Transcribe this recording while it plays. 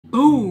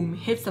boom,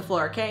 hits the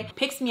floor, okay?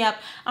 Picks me up.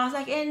 I was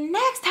like, and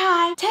next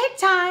time, take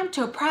time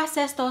to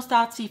process those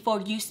thoughts before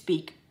you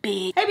speak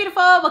big. Hey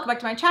beautiful, welcome back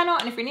to my channel.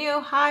 And if you're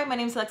new, hi, my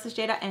name is Alexis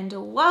Jayda and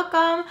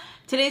welcome.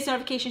 Today's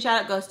notification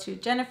shout out goes to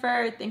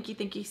Jennifer.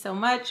 Thank you so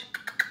much.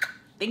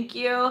 Thank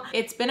you.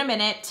 It's been a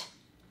minute.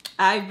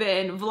 I've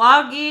been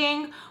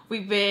vlogging.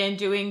 We've been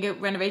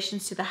doing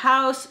renovations to the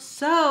house.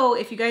 So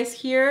if you guys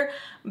hear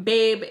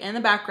babe in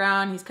the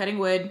background, he's cutting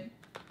wood.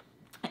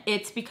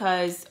 It's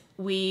because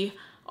we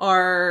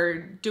are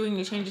doing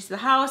new changes to the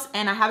house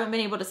and I haven't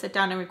been able to sit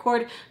down and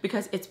record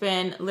because it's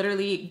been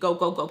literally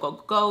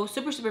go,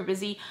 super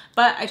busy.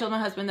 But I told my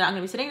husband that I'm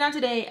gonna be sitting down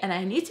today and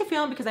I need to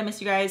film because I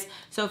miss you guys.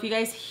 So if you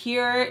guys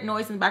hear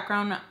noise in the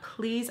background,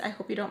 please, I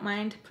hope you don't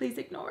mind, please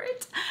ignore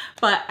it.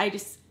 But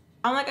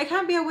I'm like, I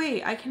can't be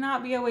away. I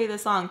cannot be away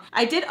this long.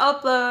 I did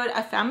upload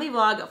a family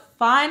vlog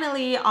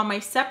finally on my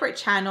separate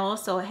channel.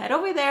 So head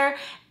over there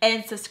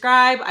and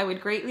subscribe. I would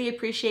greatly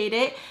appreciate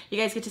it. You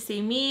guys get to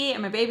see me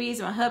and my babies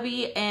and my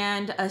hubby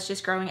and us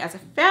just growing as a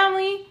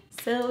family.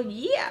 So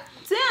yeah.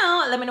 So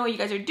let me know what you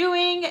guys are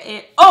doing.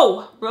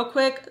 Oh, real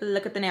quick,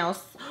 look at the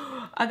nails.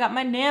 I got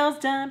my nails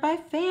done by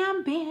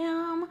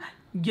FAMBAM.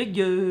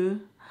 Yeah.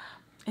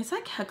 It's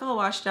like heckle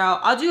washed out.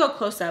 I'll do a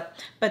close-up,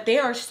 but they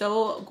are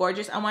so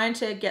gorgeous. I wanted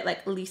to get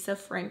like Lisa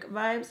Frank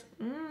vibes.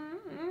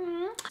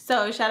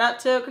 So shout out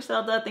to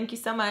Griselda. Thank you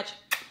so much.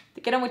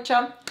 To get them with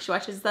you. She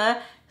watches the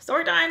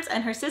story times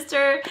and her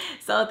sister.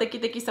 So thank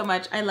you so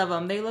much. I love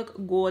them. They look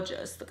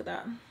gorgeous. Look at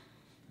that.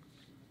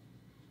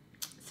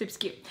 Super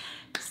cute.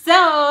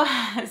 So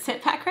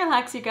sit back,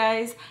 relax, you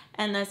guys,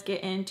 and let's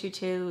get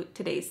into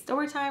today's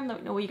story time. Let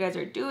me know what you guys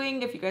are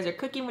doing. If you guys are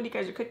cooking, what you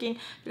guys are cooking.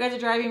 If you guys are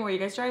driving, where are you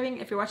guys driving?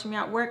 If you're watching me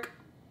at work,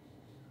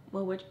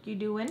 well, what you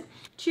doing?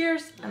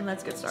 Cheers, and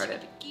let's get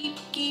started.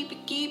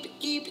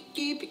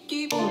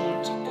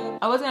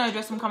 I was gonna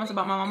address some comments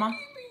about my mama,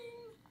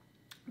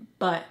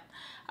 but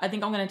I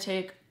think I'm gonna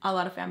take a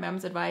lot of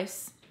FAMBAM's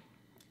advice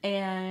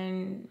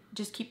and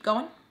just keep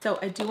going. So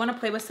I do want to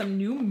play with some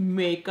new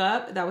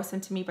makeup that was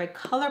sent to me by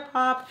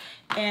ColourPop,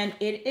 and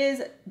it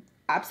is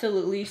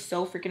absolutely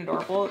so freaking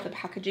adorable. The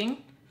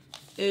packaging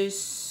is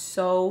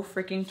so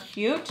freaking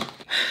cute.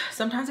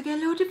 Sometimes I get a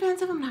little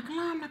defensive. I'm not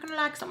gonna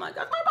lie, because I'm like,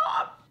 that's my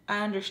mom. I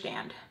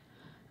understand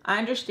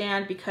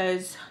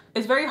because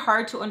it's very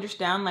hard to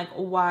understand like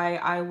why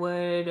I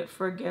would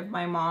forgive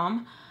my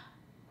mom.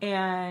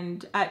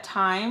 And at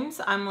times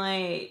I'm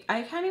like,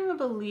 I can't even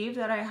believe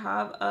that I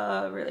have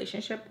a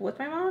relationship with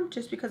my mom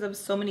just because of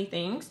so many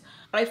things.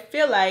 I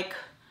feel like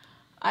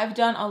I've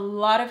done a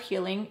lot of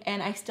healing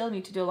and I still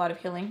need to do a lot of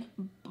healing,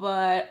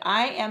 but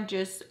I am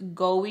just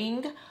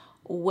going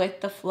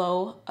with the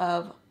flow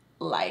of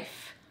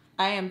life.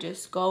 I am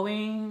just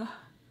going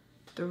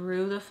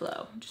through the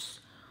flow,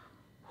 just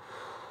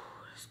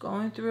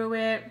going through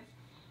it,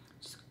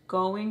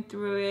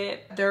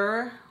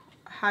 There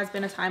has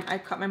been a time I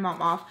cut my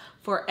mom off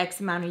for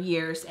X amount of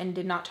years and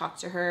did not talk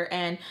to her,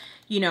 and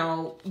you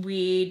know,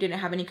 we didn't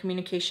have any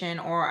communication,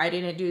 or I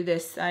didn't do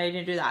this, I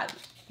didn't do that.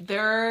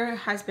 There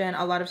has been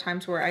a lot of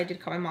times where I did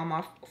cut my mom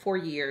off for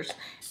years.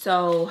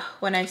 So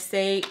when I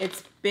say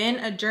it's been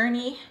a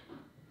journey,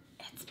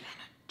 it's been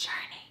a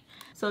journey.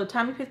 So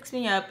Tommy picks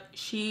me up.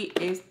 She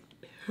is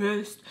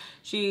pissed.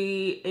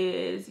 She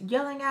is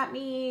yelling at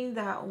me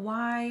that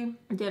why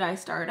did I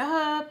start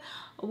up?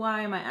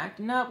 Why am I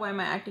acting up? Why am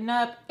I acting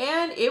up?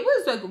 And it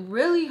was like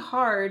really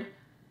hard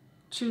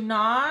to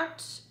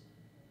not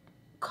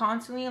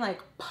constantly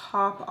like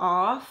pop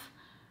off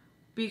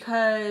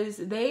because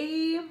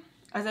they,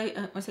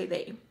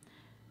 the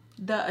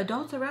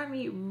adults around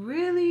me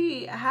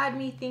really had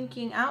me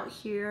thinking out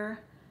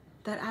here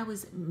that I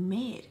was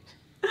mid.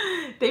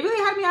 They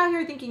really had me out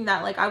here thinking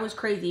that like I was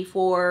crazy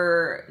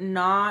for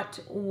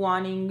not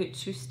wanting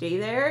to stay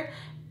there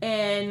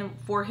and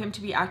for him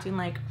to be acting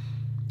like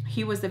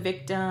he was the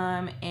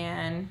victim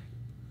and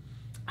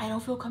I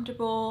don't feel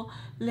comfortable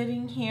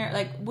living here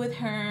like with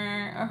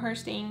her or her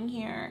staying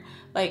here.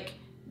 Like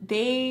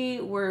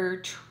they were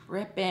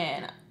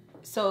tripping.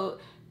 So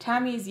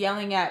Tammy's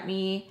yelling at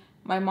me.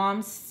 My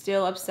mom's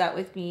still upset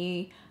with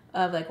me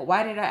of like,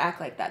 why did I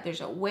act like that?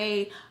 There's a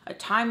way, a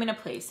time and a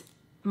place.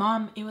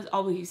 Mom, it was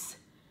always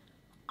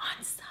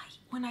on site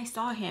when I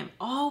saw him,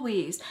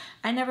 always.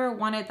 I never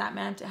wanted that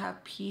man to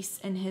have peace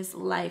in his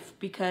life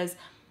because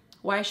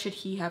why should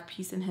he have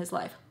peace in his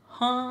life?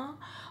 Huh?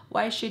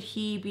 Why should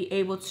he be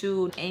able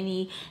to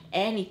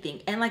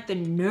anything? And like the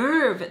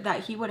nerve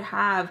that he would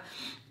have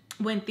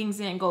when things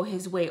didn't go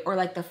his way, or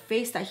like the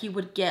face that he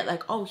would get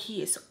like, oh,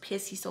 he is so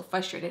pissed, he's so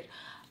frustrated.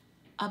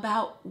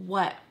 About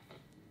what?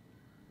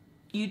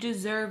 You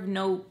deserve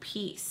no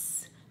peace.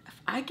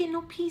 I get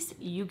no peace,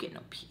 you get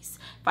no peace.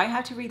 If I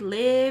have to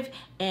relive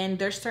and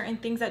there's certain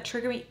things that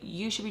trigger me,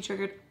 you should be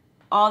triggered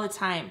all the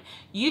time.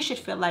 You should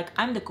feel like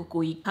I'm the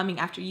kukui coming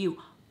after you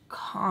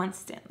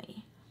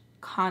constantly.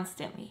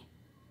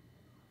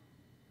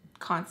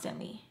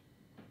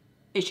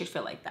 It should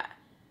feel like that.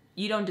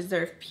 You don't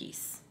deserve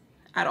peace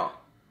at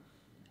all.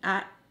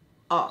 At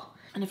all.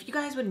 And if you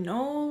guys would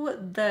know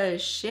the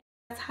shit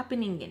that's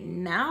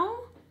happening now,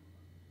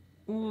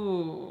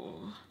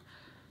 Ooh.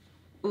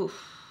 Oof.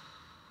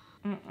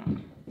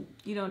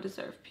 You don't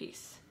deserve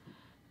peace.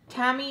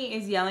 Tammy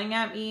is yelling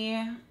at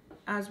me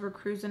as we're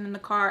cruising in the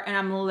car, and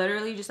I'm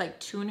literally just like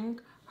tuning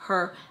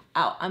her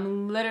out.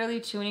 I'm literally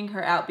tuning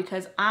her out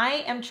because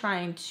I am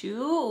trying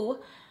to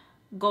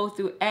go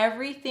through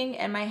everything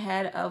in my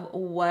head of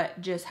what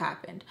just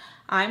happened.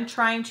 I'm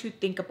trying to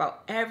think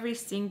about every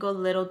single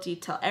little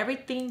detail,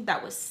 everything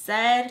that was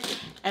said,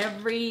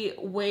 every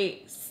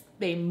way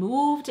they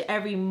moved,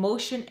 every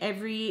motion,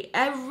 every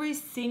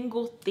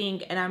single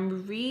thing, and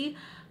I'm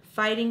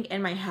fighting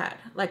in my head.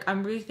 Like,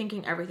 I'm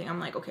rethinking everything. I'm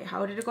like, okay,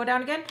 how did it go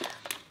down again?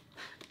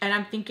 And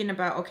I'm thinking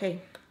about, okay,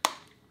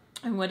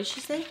 and what did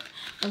she say?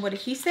 And what did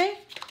he say?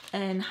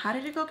 And how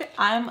did it go?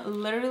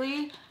 I'm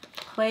literally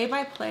play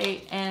by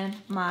play in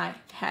my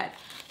head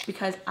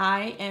because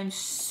I am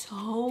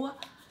so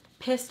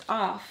pissed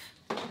off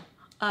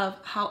of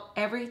how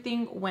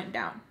everything went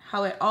down,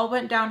 how it all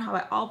went down, how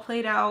it all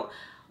played out,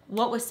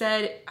 what was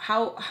said,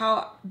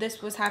 how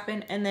this was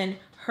happened, and then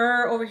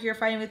her over here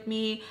fighting with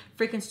me,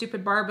 freaking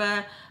stupid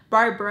Barbara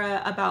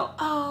about,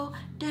 oh,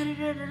 da da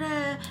da da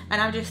da,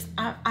 and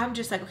I'm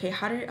just like, okay,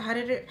 how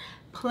did it,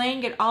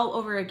 playing it all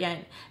over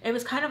again. It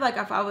was kind of like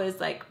if I was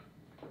like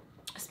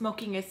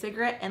smoking a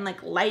cigarette and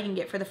like lighting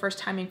it for the first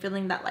time and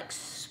feeling that like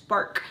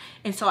spark,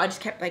 and so I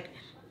just kept like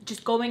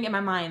just going in my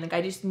mind, like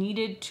I just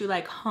needed to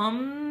like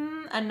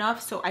hum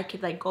enough so I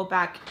could like go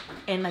back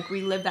and like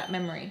relive that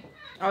memory.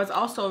 I was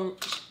also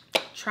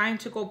trying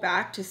to go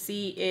back to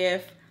see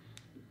if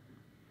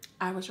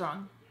I was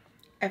wrong,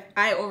 if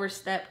I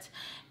overstepped,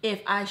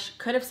 if I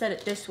could have said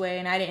it this way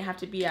and I didn't have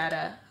to be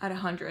at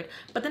 100.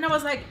 But then I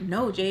was like,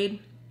 no, Jade,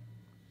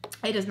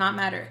 it does not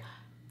matter.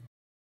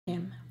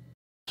 Him.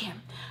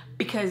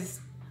 Because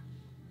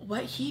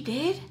what he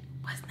did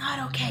was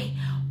not okay.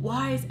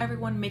 Why is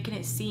everyone making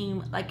it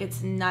seem like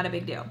it's not a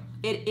big deal?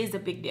 It is a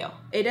big deal.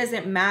 It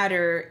doesn't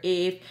matter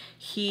if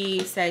he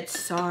said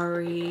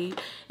sorry.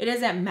 It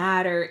doesn't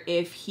matter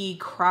if he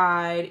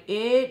cried.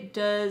 It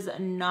does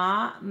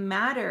not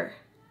matter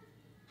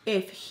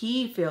if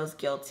he feels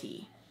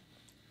guilty.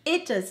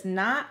 It does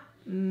not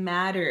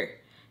matter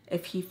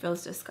if he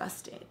feels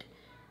disgusted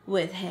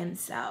with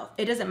himself.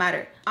 It doesn't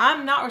matter.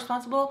 I'm not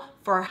responsible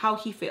for how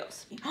he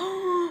feels.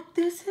 Oh,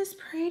 this is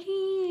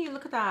pretty.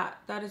 Look at that.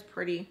 That is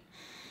pretty.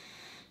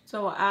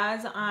 So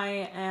as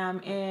I am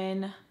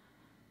in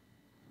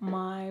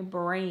my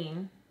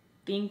brain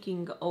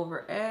thinking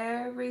over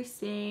every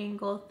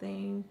single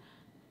thing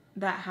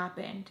that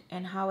happened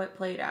and how it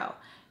played out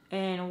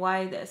and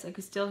why this, I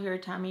could still hear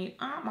Tammy,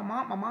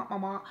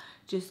 mama,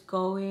 just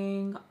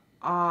going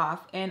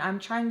off, and I'm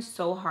trying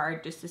so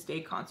hard just to stay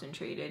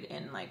concentrated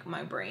in like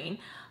my brain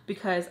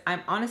because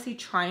I'm honestly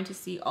trying to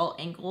see all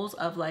angles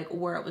of like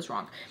where it was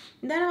wrong.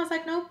 And then I was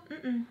like, nope,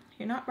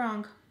 you're not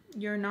wrong.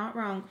 You're not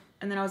wrong.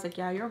 And then I was like,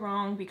 yeah, you're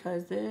wrong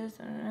because this,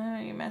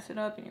 you mess it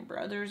up and your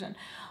brothers, and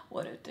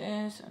what if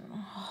this, and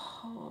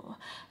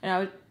I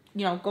was,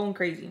 you know, going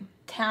crazy.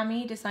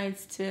 Tammy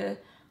decides to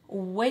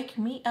wake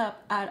me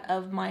up out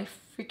of my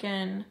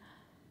freaking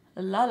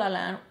la la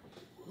land.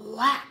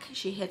 Whack,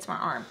 she hits my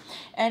arm,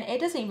 and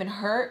it doesn't even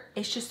hurt.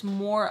 It's just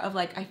more of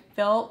like I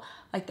felt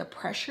like the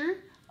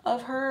pressure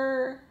of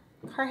her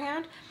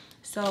hand,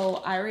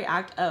 so I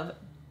react of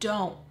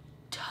don't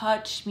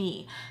touch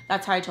me.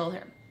 That's how I told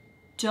her,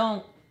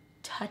 don't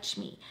touch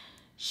me.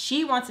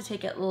 She wants to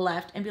take it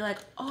left and be like,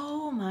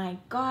 oh my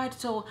god,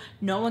 so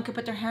no one could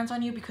put their hands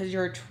on you because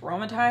you're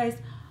traumatized.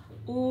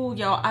 Ooh,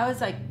 yo, I was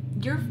like,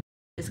 you're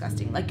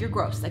disgusting, like you're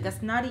gross, like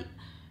that's not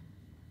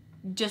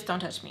just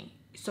don't touch me.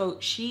 So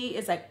she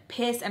is like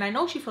pissed, and I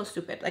know she feels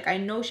stupid. Like I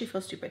know she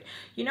feels stupid.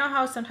 You know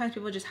how sometimes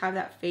people just have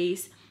that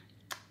face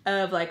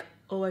of like,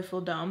 oh, I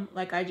feel dumb,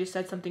 like I just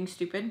said something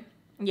stupid?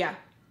 Yeah,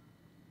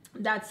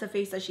 that's the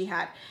face that she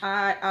had.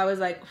 I was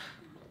like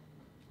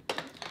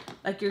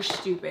you're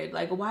stupid.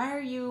 Like why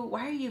are you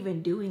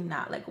even doing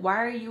that? Like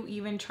why are you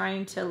even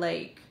trying to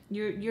like,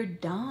 you're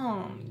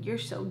dumb. You're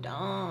so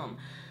dumb.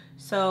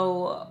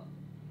 So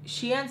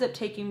she ends up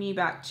taking me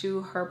back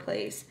to her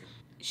place.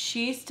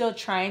 She's still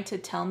trying to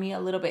tell me a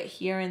little bit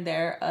here and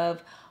there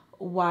of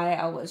why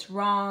I was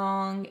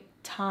wrong,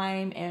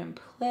 time and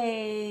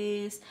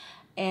place,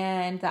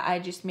 and that I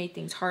just made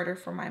things harder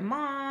for my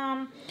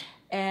mom.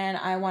 And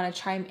I want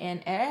to chime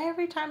in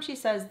every time she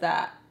says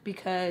that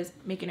because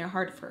making it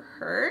hard for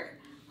her?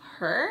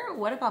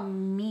 What about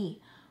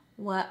me?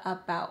 What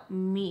about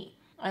me?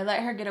 I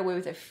let her get away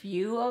with a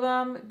few of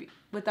them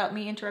without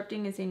me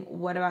interrupting and saying,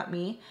 what about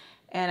me?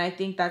 And I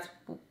think that's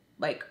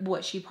like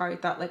what she probably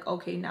thought, like,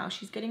 okay, now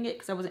she's getting it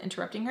because I wasn't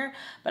interrupting her.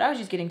 But I was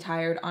just getting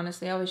tired,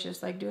 honestly. I was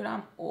just like, dude,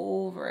 I'm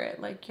over it.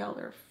 Like, y'all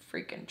are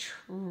freaking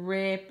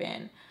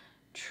tripping.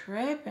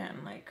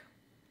 Like,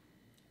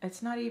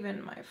 it's not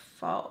even my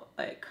fault.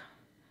 Like,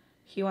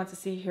 he wants to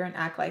sit here and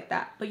act like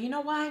that. But you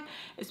know why?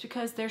 It's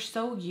because they're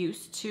so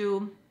used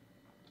to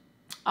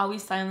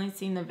always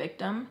silencing the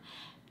victim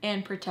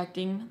and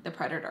protecting the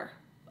predator.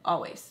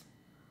 Always.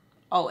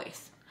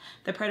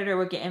 The predator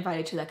would get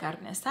invited to the carne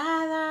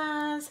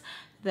asadas,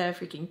 the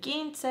freaking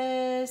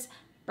quinces,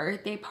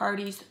 birthday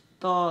parties,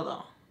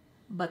 todo.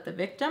 But the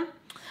victim,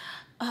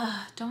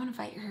 don't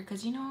invite her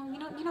because you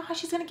know how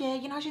she's gonna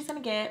get. You know how she's gonna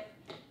get.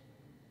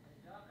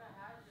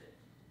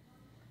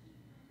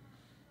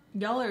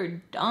 Y'all are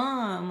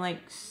dumb, like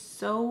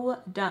so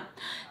dumb.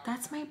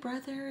 That's my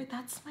brother,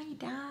 that's my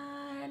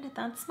dad,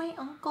 that's my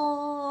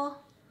uncle,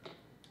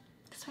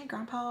 that's my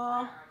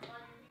grandpa.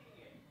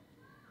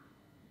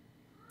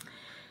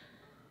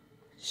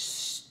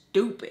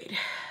 Stupid,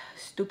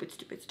 stupid,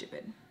 stupid,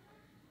 stupid.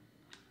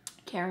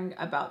 Caring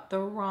about the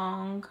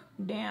wrong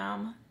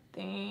damn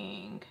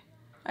thing.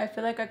 I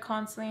feel like I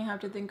constantly have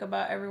to think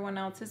about everyone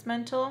else's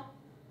mental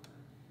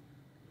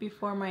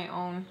before my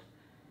own.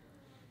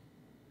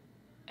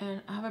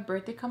 And I have a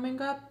birthday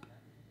coming up,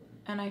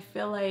 and I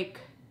feel like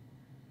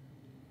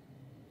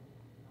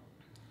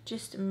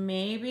just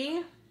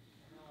maybe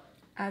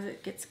as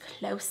it gets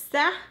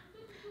closer,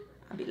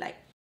 I'll be like,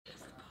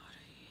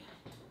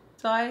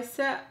 so I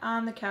sit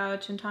on the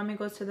couch and Tommy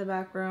goes to the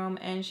back room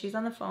and she's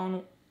on the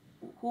phone,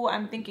 who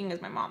I'm thinking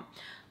is my mom,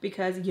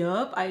 because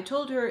yup, I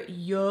told her,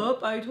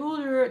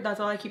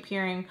 that's all I keep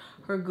hearing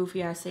her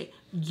goofy ass say,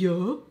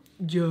 yup.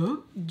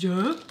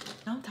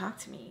 Don't talk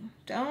to me,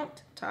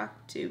 don't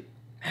talk to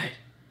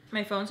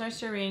my phone starts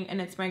to ring and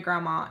it's my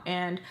grandma,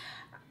 and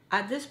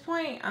at this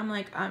point I'm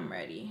like, I'm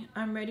ready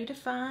to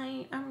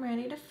fight,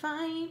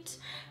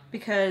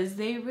 because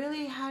they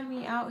really had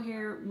me out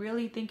here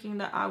really thinking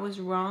that I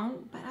was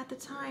wrong, but at the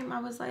time I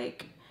was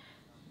like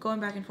going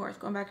back and forth,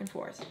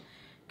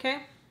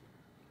 okay?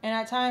 And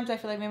at times I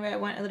feel like maybe I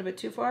went a little bit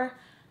too far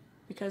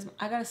because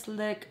I got a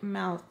slick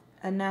mouth,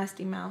 a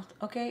nasty mouth,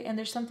 okay? And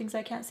there's some things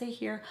I can't say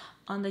here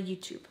on the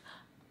YouTube.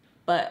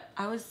 But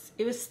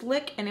it was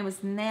slick and it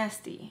was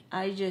nasty.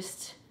 I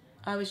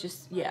was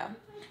just, yeah.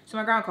 So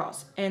my grandma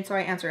calls and so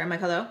I answer. I'm like,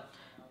 hello?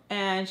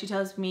 And she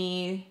tells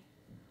me,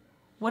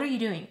 what are you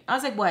doing? I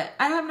was like, what?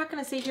 I'm not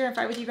gonna sit here and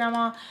fight with you,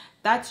 grandma.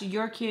 That's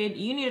your kid.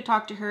 You need to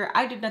talk to her.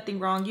 I did nothing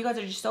wrong. You guys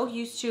are just so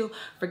used to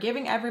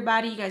forgiving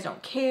everybody. You guys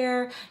don't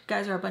care. You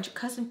guys are a bunch of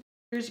cousin.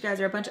 You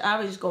guys are a bunch of, I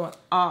was just going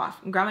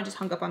off. And grandma just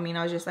hung up on me and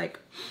I was just like,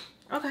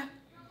 okay.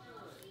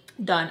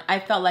 Done. I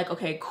felt like,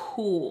 okay,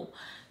 cool.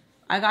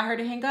 I got her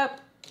to hang up.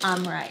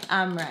 I'm right.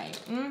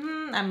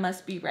 I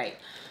must be right.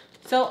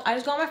 So I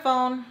just go on my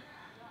phone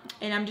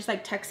and I'm just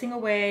like texting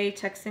away,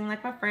 texting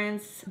like my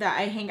friends that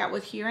I hang out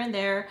with here and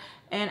there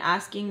and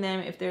asking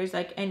them if there's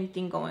like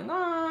anything going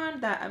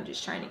on that I'm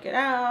just trying to get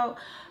out.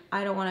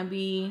 I don't want to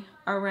be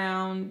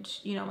around,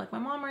 you know, like my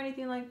mom or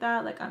anything like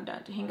that. Like, I'm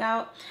down to hang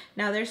out.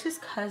 Now there's this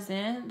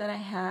cousin that I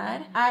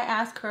had. I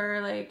asked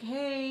her like,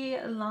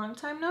 hey, long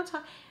time no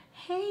talk.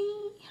 Hey,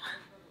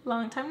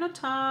 long time no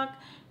talk.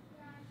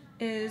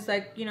 Is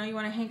like, you know, you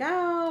want to hang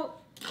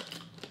out?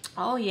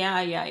 Oh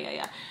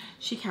yeah.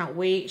 She can't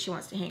wait. She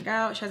wants to hang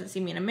out. She hasn't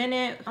seen me in a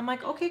minute. I'm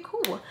like, okay,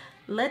 cool.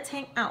 Let's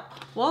hang out.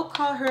 We'll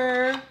call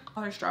her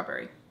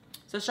Strawberry.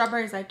 So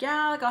Strawberry's like,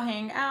 yeah, like I'll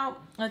hang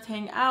out. Let's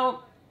hang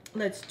out.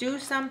 Let's do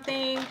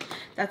something.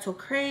 That's so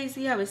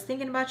crazy. I was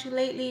thinking about you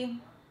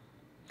lately.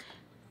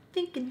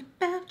 Thinking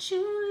about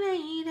you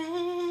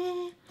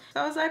lately.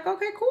 So I was like,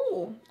 okay,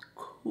 cool.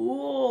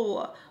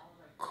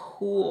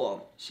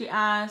 She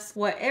asked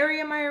what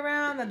area am I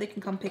around, that they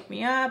can come pick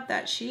me up,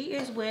 that she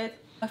is with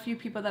a few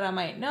people that I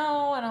might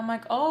know, and I'm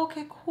like, oh,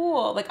 okay,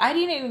 cool. Like, I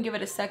didn't even give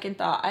it a second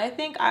thought. I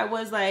think I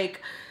was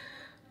like,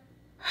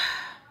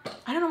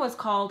 I don't know what it's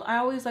called. I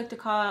always like to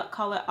call it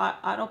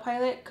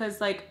autopilot, because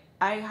like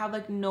I have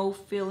like no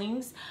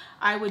feelings.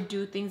 I would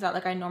do things that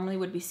like I normally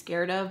would be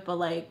scared of, but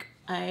like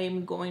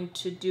I'm going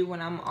to do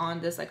when I'm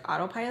on this like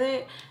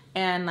autopilot,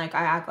 and like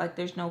I act like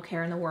there's no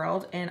care in the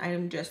world, and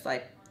I'm just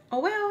like, oh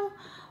well.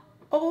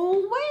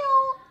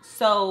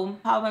 So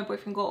how my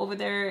boyfriend go over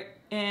there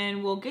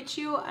and we'll get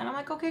you, and I'm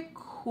like, okay,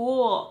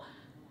 cool.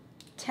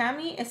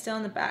 Tammy is still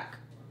in the back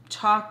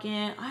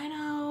talking. I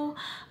know,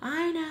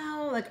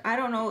 like I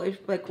don't know if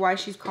like why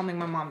she's calming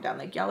my mom down.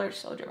 Like, y'all are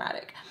so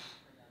dramatic.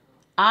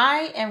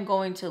 I am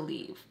going to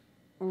leave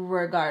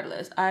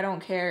regardless. I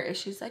don't care if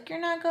she's like,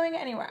 you're not going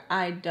anywhere.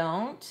 I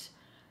don't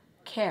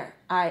care.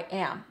 I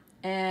am.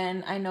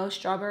 And I know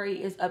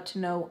Strawberry is up to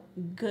no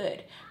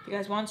good. If you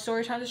guys want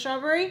story time to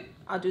Strawberry,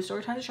 I'll do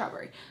story time to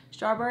Strawberry.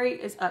 Strawberry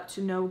is up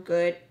to no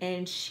good,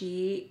 and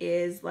she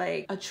is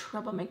like a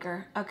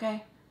troublemaker,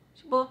 okay?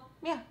 Well,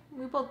 yeah,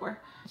 we both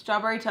were.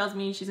 Strawberry tells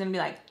me she's gonna be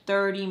like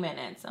 30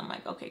 minutes. I'm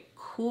like, okay,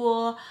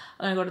 cool.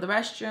 I'm gonna go to the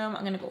restroom.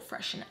 I'm gonna go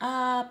freshen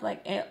up.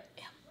 Like,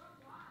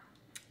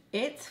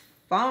 it's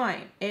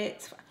fine.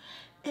 It's fine.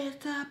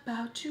 It's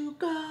about to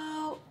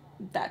go.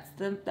 That's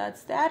the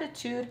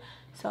attitude.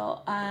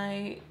 So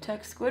I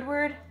text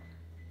Squidward,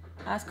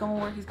 ask him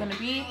where he's gonna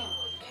be.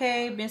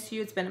 Okay, miss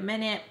you, it's been a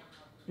minute.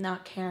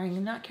 Not caring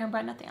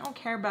about nothing. I don't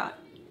care about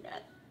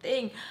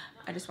nothing.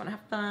 I just wanna have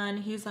fun.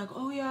 He's like,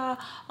 oh yeah,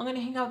 I'm gonna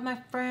hang out with my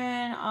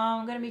friend.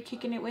 I'm gonna be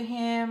kicking it with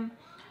him.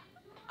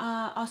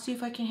 I'll see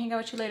if I can hang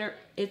out with you later.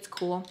 It's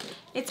cool.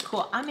 It's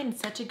cool. I'm in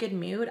such a good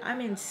mood.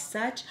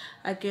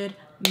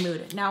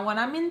 Now, when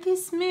I'm in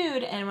this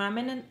mood and when I'm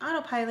in an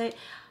autopilot,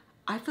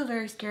 I feel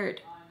very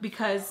scared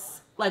because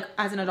like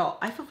as an adult,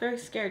 I feel very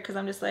scared because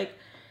I'm just like,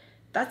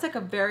 that's like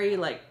a very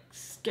like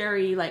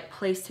scary like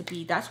place to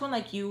be. That's when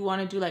like you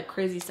want to do like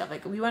crazy stuff.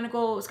 Like we want to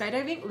go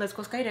skydiving, let's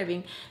go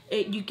skydiving.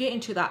 You get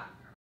into that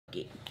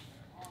get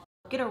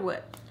or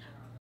what?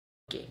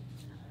 Get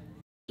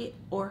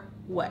or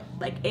what?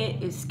 Like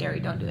it is scary.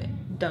 Don't do it.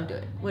 Don't do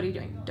it. What are you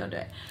doing? Don't do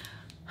it.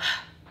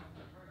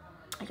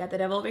 I got the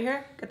devil over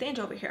here. Got the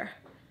angel over here.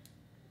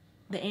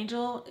 The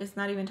angel is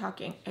not even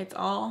talking. It's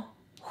all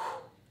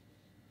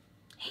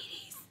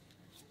Hades.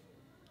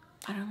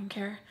 I don't even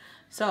care.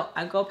 So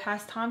I go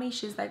past Tommy.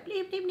 She's like,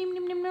 bleep, bleep, bleep,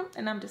 bleep, bleep, bleep.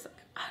 And I'm just like,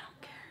 I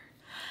don't care.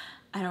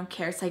 I don't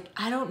care. It's like,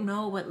 I don't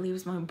know what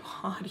leaves my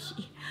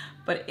body,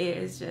 but it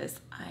is just,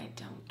 I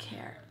don't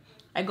care.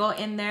 I go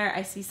in there,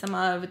 I see some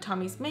of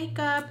Tommy's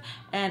makeup,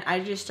 and I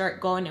just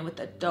start going in with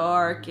the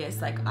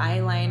darkest like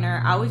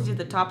eyeliner. I always do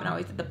the top and I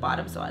always do the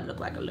bottom, so I look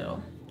like a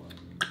little.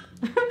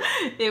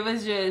 It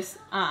was just,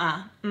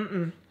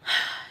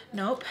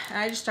 nope.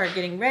 I just start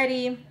getting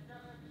ready,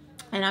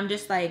 and I'm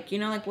just like, you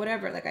know, like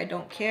whatever, like I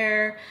don't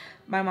care.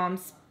 My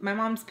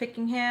mom's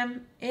picking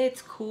him.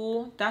 It's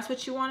cool. That's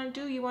what you want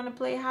to do. You want to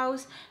play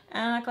house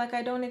and act like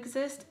I don't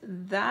exist.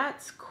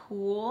 That's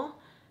cool.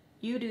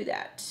 You do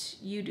that.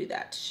 You do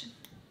that.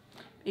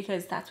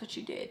 Because that's what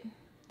you did.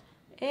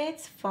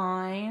 It's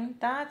fine.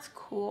 That's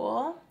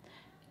cool.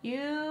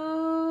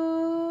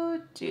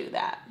 You do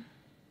that.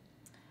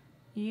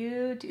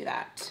 You do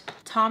that.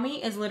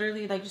 Tommy is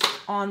literally like just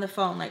on the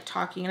phone like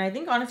talking, and I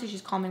think honestly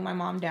she's calming my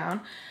mom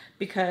down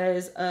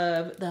because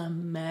of the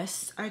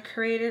mess I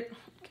created.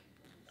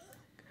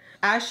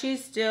 As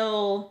she's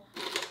still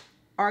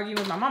arguing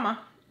with my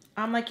mama,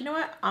 I'm like, you know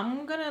what?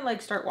 I'm gonna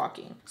like start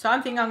walking. So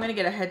I'm thinking I'm gonna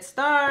get a head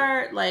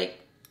start. Like,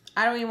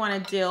 I don't even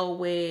want to deal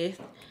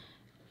with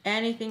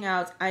anything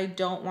else. I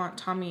don't want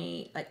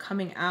Tommy like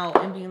coming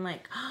out and being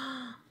like,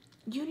 oh,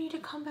 you need to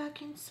come back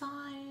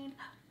inside,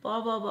 blah,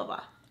 blah, blah,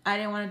 blah. I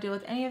didn't want to deal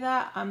with any of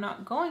that. I'm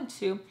not going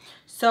to.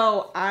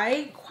 So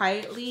I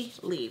quietly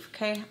leave,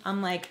 okay?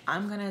 I'm like,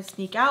 I'm going to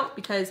sneak out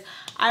because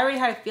I already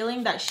had a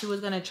feeling that she was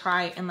going to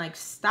try and like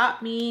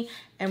stop me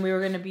and we were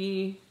going to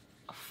be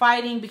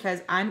fighting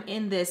because I'm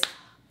in this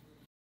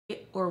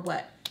or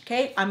what,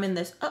 okay? I'm in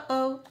this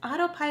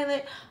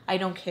autopilot. I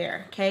don't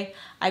care, okay?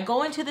 I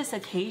go into this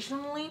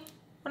occasionally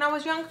when I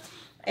was young,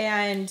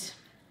 and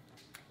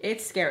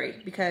it's scary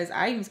because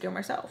I even scare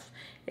myself.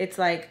 It's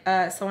like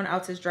someone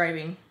else is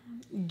driving.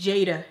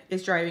 Jayda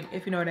is driving,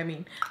 if you know what I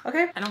mean.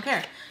 Okay, I don't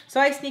care. So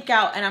I sneak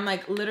out and I'm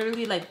like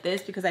literally like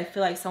this because I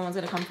feel like someone's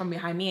gonna come from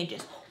behind me and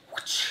just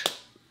whoosh.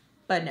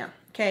 But no,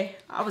 okay,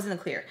 I was in the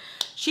clear.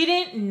 She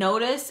didn't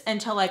notice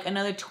until like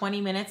another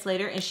 20 minutes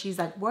later, and she's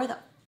like, where the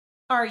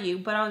are you?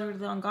 But I was really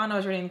long gone. I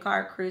was already in the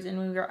car cruising.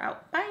 We were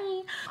out.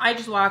 Bye. I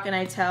just walk and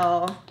I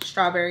tell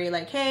Strawberry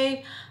like,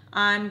 hey,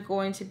 I'm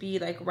going to be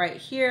like right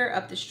here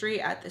up the street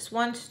at this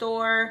one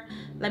store.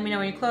 Let me know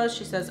when you're close.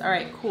 She says, all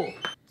right, cool.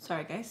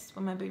 Sorry guys,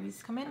 when my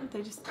babies come in,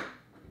 they just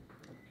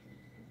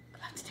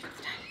have to take up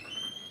the time.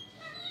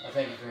 Well,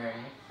 thank you for hearing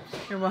me.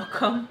 You're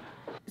welcome.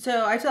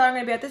 So I tell her I'm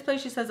gonna be at this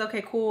place. She says,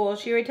 okay, cool.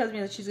 She already tells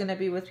me that she's gonna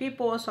be with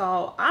people.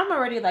 So I'm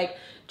already like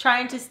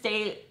trying to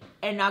stay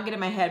and not get in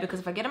my head, because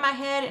if I get in my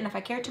head and if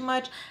I care too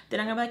much, then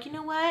I'm gonna be like, you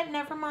know what,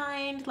 never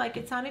mind. Like,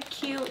 it sounded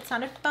cute, it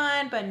sounded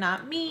fun, but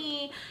not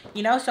me,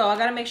 you know? So I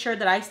gotta make sure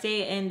that I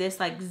stay in this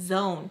like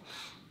zone.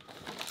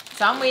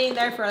 So I'm waiting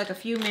there for like a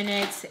few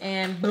minutes,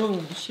 and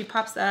boom, she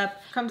pops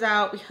up, comes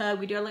out, we hug,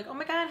 we do like, oh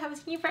my God, haven't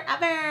seen you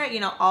forever, you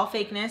know, all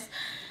fakeness.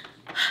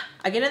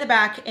 I get in the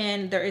back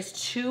and there is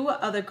two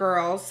other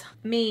girls,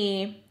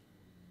 me,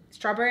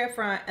 Strawberry up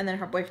front, and then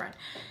her boyfriend.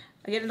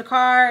 I get in the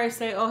car, I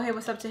say, oh, hey,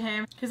 what's up to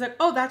him? He's like,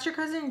 oh, that's your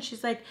cousin? And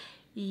she's like,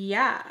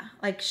 yeah.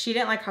 Like, she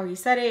didn't like how he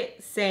said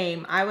it.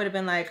 Same. I would have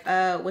been like,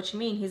 what you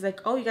mean? He's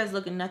like, oh, you guys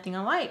look nothing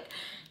alike.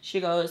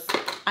 She goes,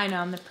 I know,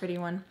 I'm the pretty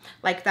one.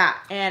 Like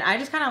that. And I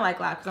just kind of like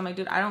laugh because I'm like,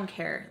 dude, I don't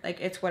care.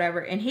 Like, it's whatever.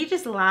 And he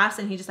just laughs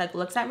and he just like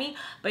looks at me,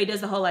 but he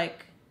does the whole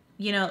like,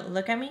 you know,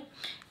 look at me.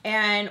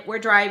 And we're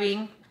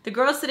driving. The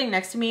girls sitting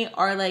next to me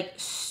are like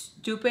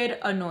stupid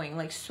annoying,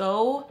 like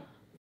so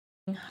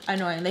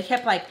annoying. They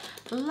kept like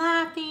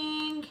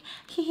laughing,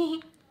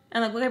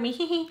 and like look at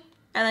me,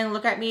 and then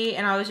look at me,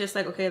 and I was just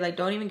like, okay, like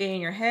don't even get in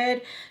your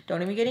head,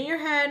 don't even get in your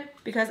head,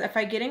 because if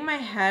I get in my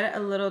head a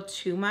little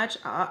too much,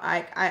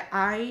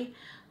 I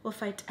will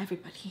fight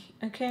everybody.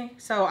 Okay,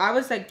 so I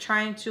was like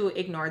trying to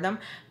ignore them,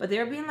 but they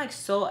were being like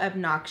so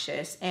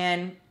obnoxious,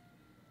 and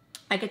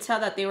I could tell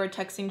that they were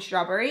texting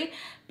Strawberry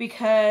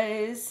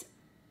because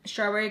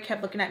Strawberry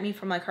kept looking at me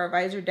from like her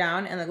visor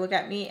down and like look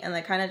at me and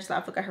like kind of just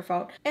laugh, look at her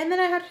phone. And then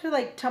I had to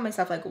like tell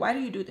myself like, why do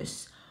you do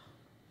this?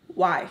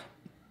 Why?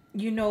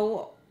 You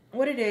know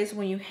what it is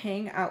when you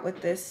hang out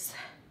with this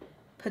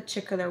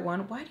particular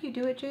one. Why do you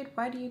do it, Jade?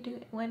 Why do you do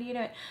it? Why do you do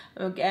it?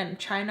 Again,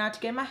 trying not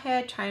to get in my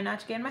head, trying not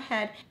to get in my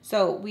head.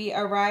 So we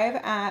arrive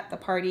at the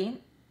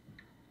party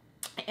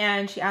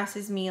and she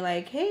asks me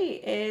like, hey,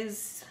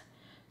 is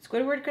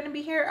Squidward gonna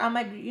be here? I'm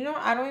like, you know,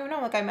 I don't even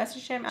know. Like I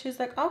messaged him. She's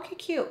like, okay,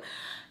 cute.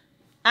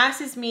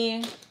 Asks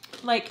me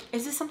like,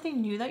 is this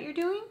something new that you're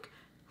doing?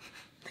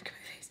 Look at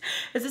my face.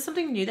 Is this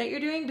something new that you're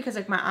doing? Because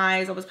like my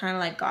eyes always kind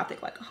of like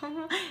gothic, like,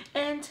 oh,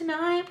 and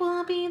tonight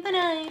will be the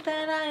night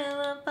that I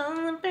will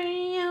fall for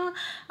you.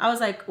 I was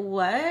like,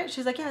 what?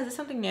 She's like, yeah, is this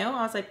something new?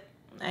 I was like,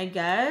 I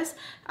guess.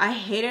 I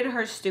hated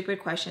her stupid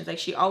questions. Like,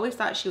 she always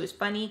thought she was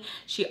funny.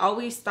 She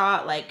always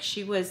thought like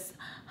she was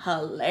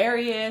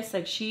hilarious.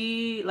 Like,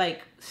 she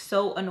like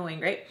so annoying,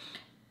 right?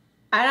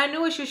 And I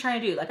knew what she was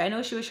trying to do. Like, I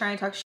know she was trying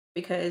to talk shit,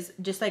 because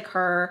just like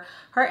her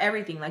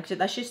everything, like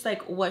that's just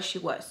like what she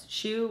was.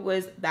 She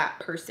was that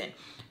person.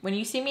 When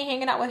you see me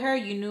hanging out with her,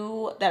 you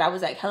knew that I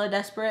was like hella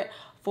desperate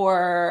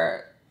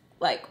for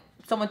like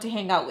someone to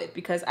hang out with,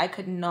 because I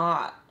could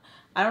not.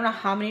 I don't know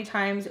how many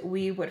times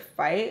we would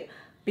fight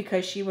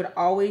because she would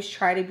always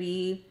try to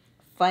be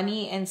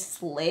funny and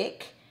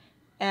slick,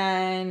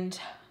 and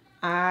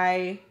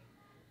I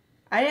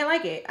didn't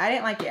like it. I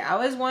didn't like it. I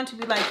always want to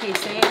be like, hey,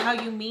 say it how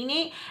you mean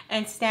it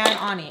and stand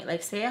on it.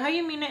 Like, say it how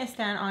you mean it and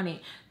stand on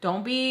it.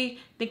 Don't be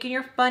thinking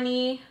you're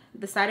funny,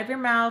 the side of your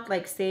mouth.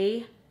 Like,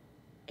 say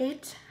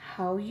it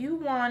how you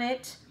want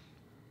it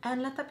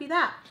and let that be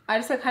that. I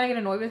just like kind of get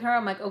annoyed with her.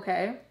 I'm like,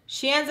 okay.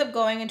 She ends up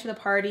going into the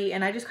party,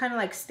 and I just kind of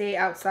like stay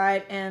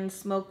outside and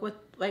smoke with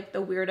like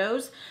the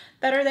weirdos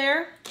that are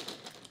there.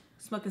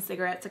 Smoking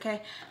cigarettes,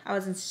 okay? I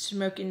wasn't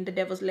smoking the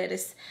devil's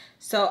lettuce.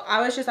 So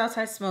I was just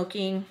outside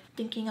smoking,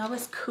 thinking I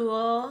was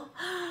cool,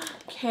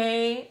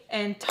 okay?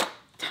 And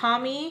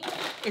Tommy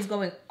is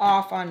going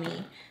off on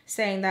me,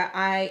 saying that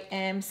I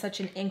am such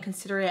an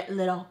inconsiderate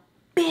little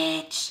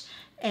bitch.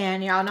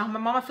 And y'all know how my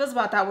mama feels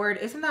about that word.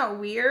 Isn't that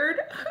weird?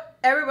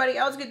 Everybody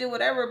else can do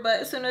whatever, but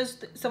as soon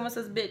as someone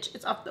says bitch,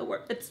 it's off the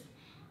word. That's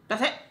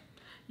it.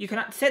 You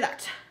cannot say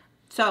that.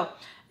 So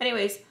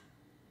anyways,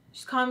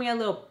 she's calling me a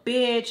little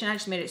bitch, and I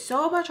just made it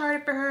so much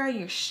harder for her.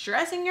 You're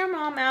stressing your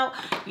mom out.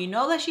 You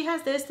know that she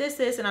has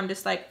this, and I'm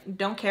just like,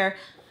 don't care.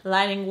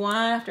 Lighting one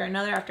after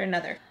another after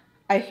another.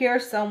 I hear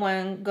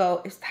someone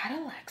go, is that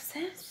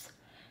Alexis?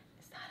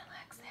 Is that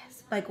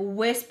Alexis? Like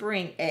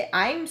whispering it.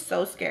 I'm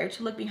so scared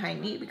to look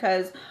behind me,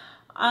 because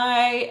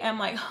I am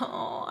like,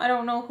 oh, I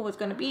don't know who it's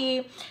gonna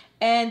be.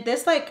 And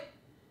this like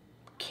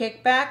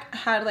kickback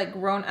had like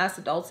grown ass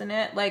adults in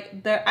it.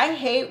 Like, I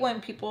hate when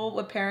people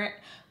would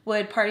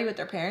party with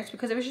their parents,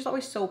 because it was just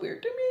always so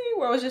weird to me,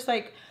 where I was just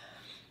like,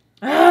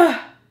 ugh.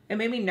 It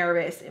made me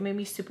nervous. It made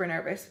me super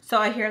nervous. So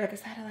I hear like,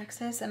 is that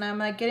Alexis? And I'm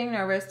like getting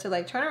nervous to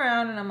like turn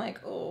around, and I'm like,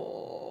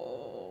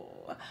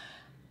 oh.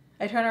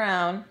 I turn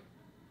around,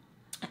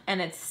 and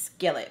it's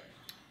Skillet.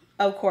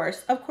 Of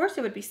course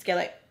it would be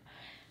Skillet.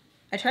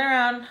 I turn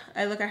around,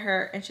 I look at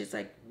her, and she's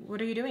like,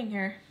 what are you doing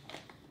here?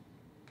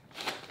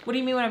 What do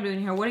you mean what I'm doing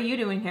here? What are you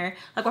doing here?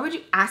 Like, why would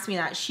you ask me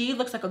that? She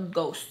looks like a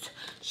ghost.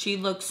 She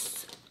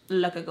looks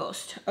like a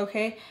ghost,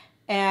 okay?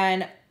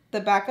 And the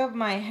back of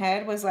my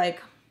head was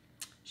like,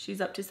 she's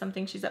up to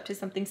something, she's up to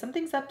something,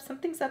 something's up,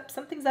 something's up,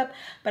 something's up.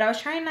 But I was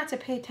trying not to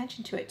pay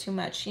attention to it too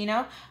much, you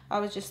know? I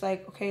was just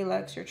like, okay,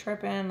 Lex, you're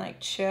tripping, like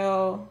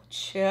chill,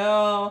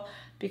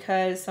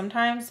 because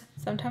sometimes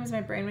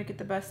my brain would get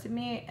the best of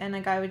me, and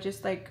like I would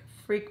just like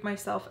freak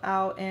myself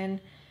out and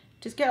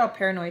just get all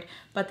paranoid.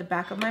 But the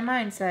back of my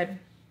mind said,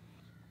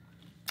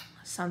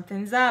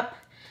 something's up,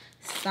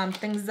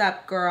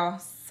 girl,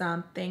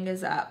 something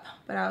is up.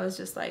 But I was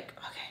just like,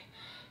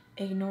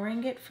 okay,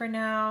 ignoring it for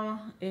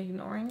now.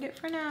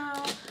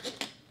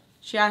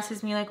 She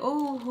asks me like,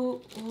 oh,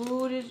 who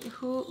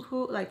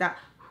like that,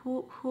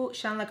 who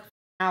sound like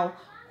now,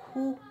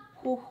 who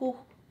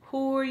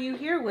are you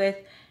here with?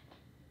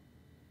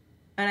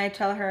 And I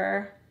tell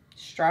her,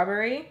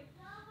 Strawberry.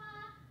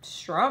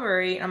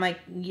 And I'm like,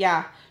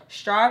 yeah,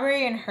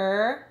 Strawberry and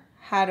her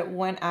had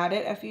went at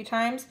it a few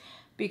times,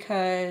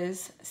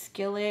 because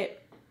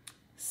Skillet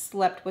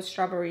slept with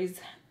Strawberry's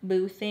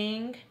boo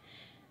thing.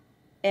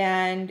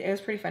 And it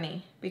was pretty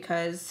funny,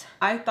 because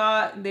I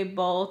thought they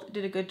both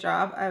did a good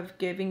job of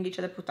giving each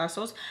other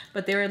putazos,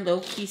 but they were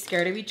low-key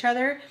scared of each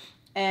other,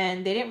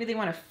 and they didn't really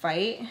want to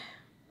fight,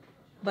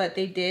 but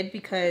they did,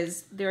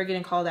 because they were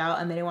getting called out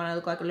and they didn't want to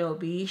look like a little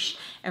biche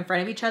in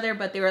front of each other,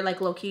 but they were like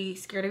low-key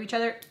scared of each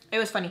other. It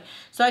was funny.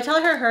 So I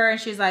tell her, and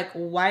she's like,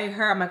 why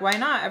her? I'm like, why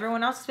not?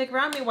 Everyone else is fake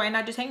around me. Why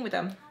not just hang with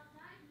them?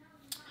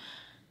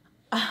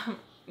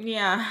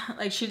 Yeah,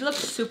 like she looked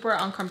super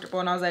uncomfortable,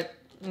 and I was like,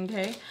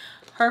 okay.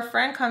 Her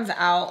friend comes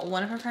out,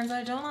 one of her friends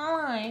I don't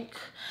like,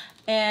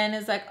 and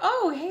is like,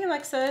 oh, hey,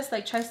 Alexis,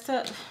 like tries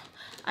to,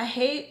 I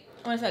hate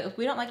when it's like, if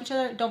we don't like each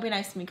other, don't be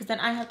nice to me, because then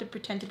I have to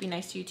pretend to be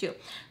nice to you too.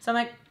 So I'm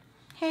like,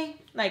 hey,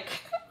 like,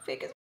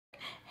 fake as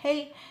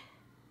hey.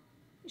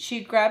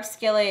 She grabs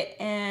Skillet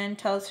and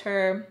tells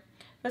her,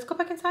 let's go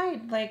back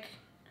inside. Like,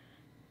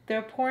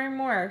 they're pouring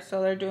more,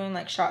 so they're doing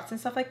like shots and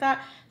stuff like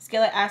that.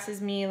 Skillet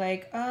asks me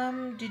like,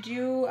 did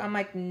you? I'm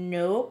like,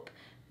 nope,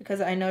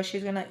 because I know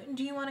she's gonna,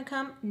 do you want to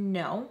come?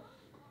 No,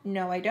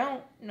 I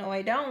don't.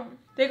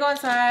 They go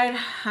inside.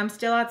 I'm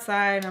still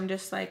outside. I'm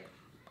just like,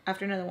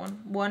 after another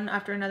one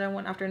after another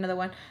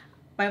one.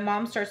 My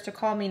mom starts to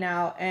call me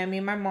now, and me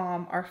and my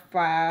mom are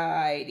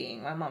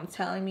fighting. My mom's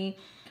telling me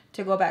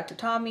to go back to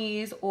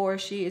Tommy's, or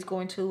she is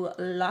going to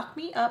lock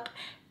me up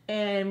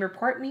and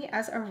report me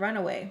as a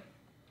runaway.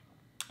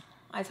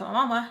 I tell my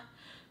mama,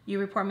 you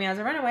report me as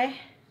a runaway,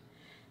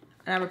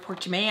 and I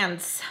report your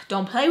mans.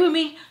 Don't play with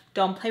me.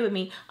 Don't play with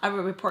me. I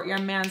will report your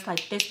mans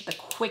like this with the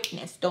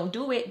quickness. Don't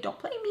do it. Don't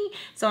play me.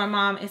 So my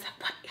mom is like,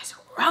 what is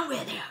wrong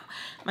with you?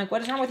 I'm like,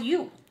 what is wrong with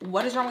you?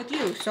 What is wrong with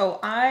you? So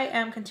I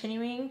am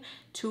continuing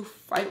to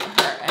fight with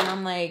her. And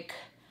I'm like,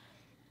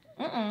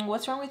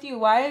 what's wrong with you?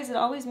 Why is it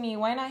always me?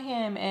 Why not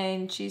him?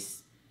 And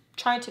she's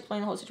trying to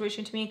explain the whole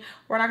situation to me.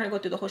 We're not going to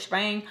go through the whole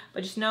shebang,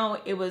 but just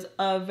know it was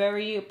a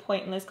very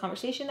pointless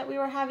conversation that we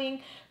were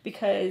having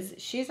because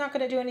she's not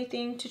going to do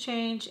anything to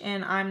change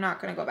and I'm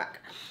not going to go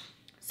back.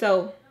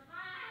 So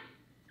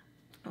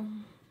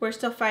we're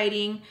still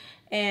fighting,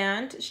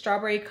 and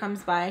Strawberry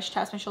comes by. She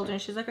taps my shoulder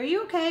and she's like, are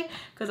you okay?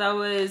 Because I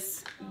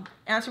was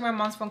answering my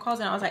mom's phone calls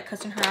and I was like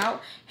cussing her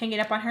out, hanging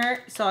up on her.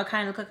 So I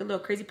kind of look like a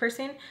little crazy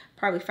person,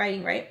 probably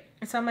fighting, right?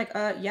 And so I'm like,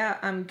 yeah,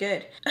 I'm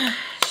good.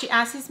 She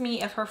asks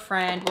me if her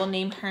friend, we'll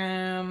name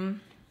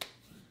him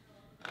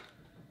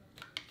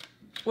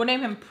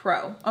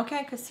Pro,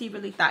 okay? Because he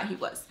really thought he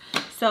was.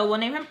 So we'll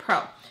name him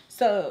Pro.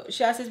 So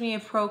she asks me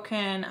if Pro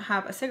can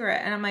have a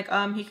cigarette. And I'm like,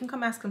 he can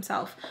come ask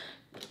himself.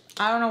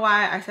 I don't know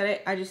why I said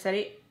it. I just said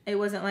it. It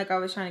wasn't like I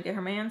was trying to get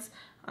her mans.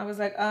 I was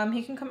like,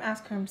 he can come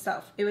ask her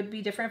himself. It would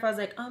be different if I was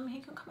like, he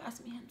can come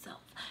ask me himself.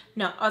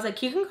 No, I was like,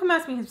 he can come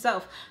ask me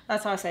himself.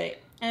 That's how I said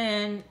it.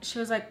 And she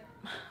was like,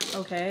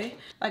 okay.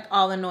 Like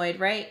all annoyed,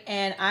 right?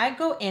 And I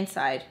go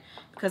inside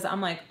because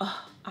I'm like,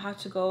 oh, I have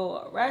to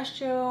go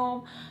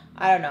restroom.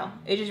 I don't know.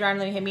 It just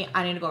randomly hit me.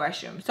 I need to go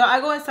restroom. So I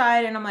go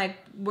inside and I'm like,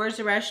 where's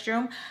the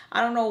restroom?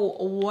 I don't know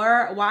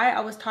why I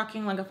was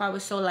talking like if I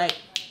was so like,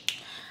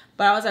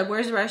 but I was like,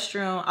 where's the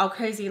restroom? All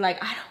crazy.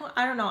 Like,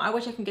 I don't know. I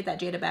wish I can get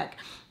that Jayda back.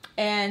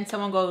 And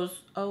someone goes,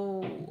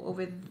 oh,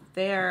 over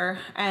there.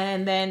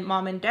 And then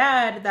mom and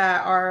dad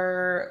that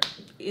are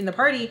in the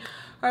party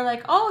are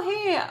like, oh,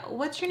 hey,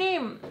 what's your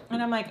name?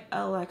 And I'm like,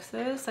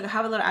 Alexis. Like, I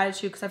have a little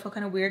attitude because I feel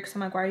kind of weird because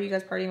I'm like, why are you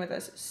guys partying with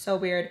us? It's so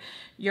weird.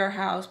 Your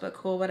house, but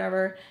cool,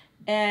 whatever.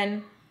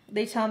 And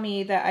they tell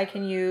me that I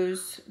can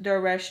use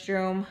their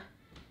restroom,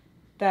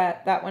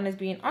 that one is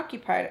being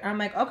occupied. And I'm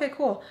like, okay,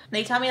 cool.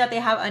 They tell me that they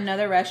have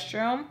another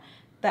restroom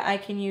that I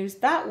can use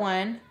that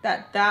one,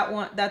 that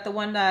the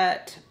one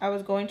that I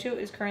was going to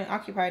is currently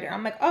occupied. And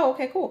I'm like, oh,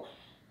 okay, cool.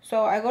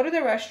 So I go to the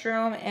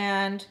restroom,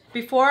 and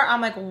before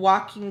I'm like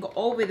walking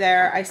over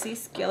there, I see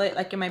Skillet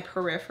like in my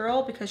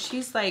peripheral because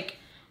she's like,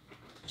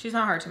 she's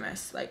not hard to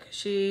miss. Like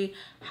she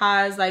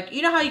has like,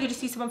 you know how you could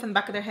just see someone from the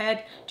back of their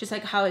head, just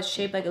like how it's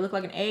shaped, like it looked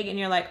like an egg, and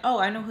you're like, oh,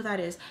 I know who that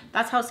is.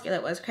 That's how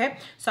Skillet was, okay?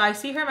 So I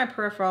see her in my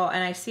peripheral,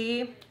 and I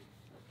see,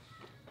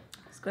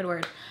 it's a good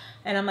word,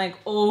 and I'm like,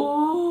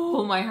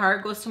 oh, my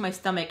heart goes to my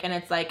stomach, and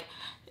it's like,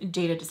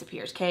 Jayda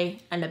disappears,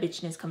 okay? And the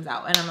bitchiness comes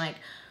out, and I'm like,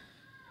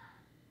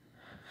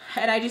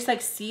 and I just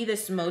like see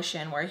this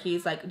motion where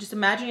he's like, just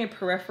imagine your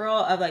peripheral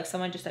of like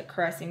someone just like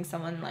caressing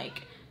someone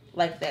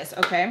like this,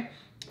 okay?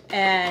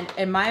 And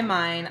in my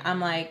mind,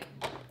 I'm like,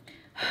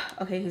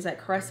 okay, he's like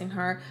caressing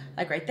her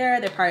like right there.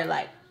 They're probably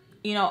like,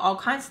 you know, all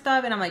kinds of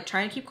stuff. And I'm like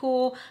trying to keep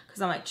cool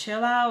because I'm like,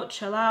 chill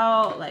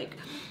out. Like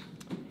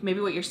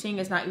maybe what you're seeing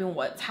is not even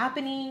what's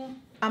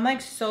happening. I'm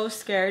like so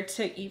scared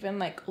to even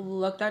like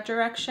look that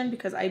direction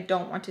because I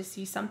don't want to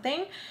see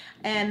something.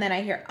 And then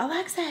I hear,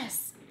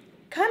 Alexis,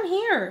 come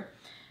here.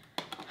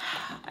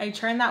 I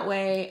turn that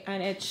way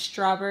and it's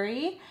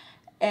Strawberry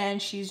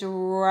and she's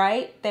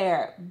right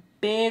there.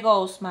 Big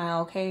old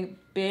smile, okay?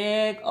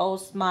 Big old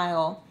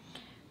smile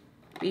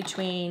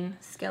between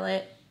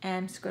Skillet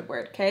and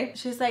Squidward, okay?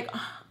 She's like,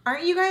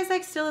 aren't you guys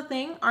like still a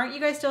thing? Aren't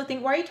you guys still a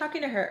thing? Why are you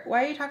talking to her?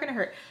 Why are you talking to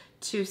her?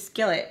 To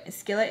Skillet.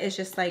 Skillet is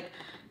just like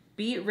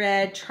beat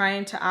red,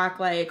 trying to act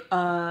like,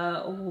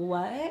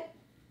 what?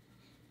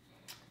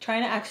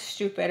 Trying to act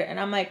stupid. And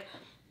I'm like,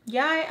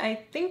 yeah, I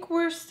think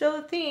we're still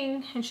a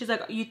thing. And she's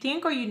like, you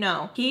think or you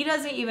know? He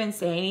doesn't even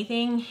say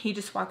anything. He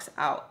just walks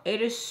out.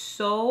 It is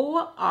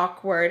so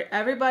awkward.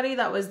 Everybody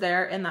that was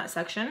there in that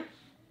section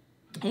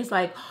is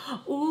like,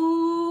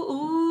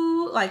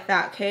 ooh, like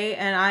that, okay?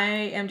 And I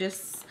am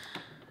just,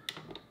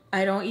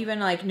 I don't even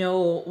like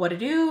know what to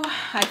do.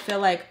 I feel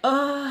like,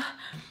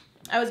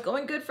 I was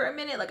going good for a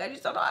minute. Like, I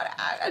just don't know how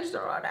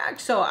to act.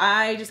 So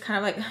I just kind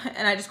of like,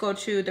 and I just go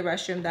to the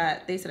restroom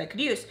that they said I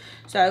could use.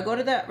 So I go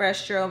to the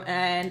restroom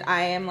and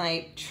I am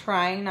like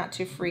trying not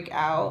to freak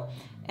out.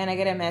 And I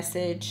get a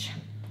message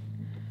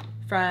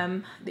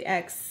from the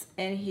ex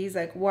and he's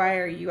like, why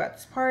are you at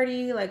this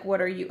party? Like,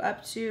 what are you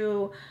up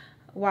to?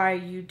 Why are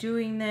you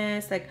doing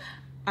this? Like,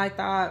 I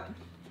thought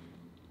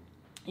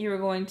you were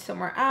going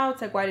somewhere else.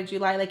 Like, why did you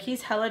lie? Like,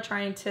 he's hella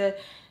trying to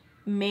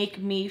make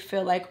me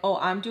feel like, oh,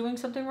 I'm doing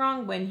something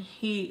wrong when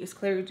he is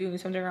clearly doing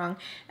something wrong.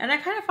 And I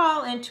kind of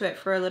fall into it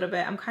for a little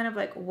bit. I'm kind of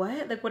like,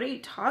 what? Like, what are you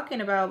talking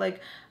about? Like,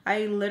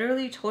 I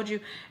literally told you.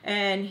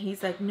 And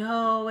he's like,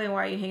 no, and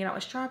why are you hanging out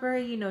with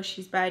Strawberry? You know,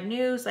 she's bad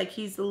news. Like,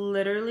 he's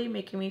literally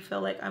making me feel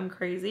like I'm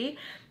crazy.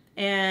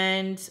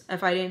 And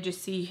if I didn't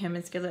just see him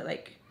and Skillet,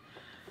 like,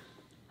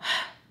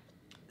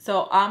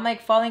 so I'm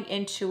like falling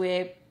into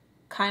it,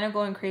 kind of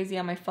going crazy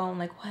on my phone,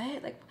 like,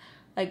 what? Like,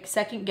 like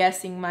second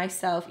guessing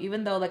myself,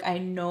 even though like I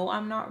know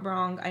I'm not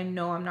wrong. I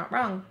know I'm not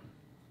wrong.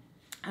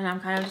 And I'm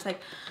kind of just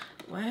like,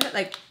 what?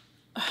 Like,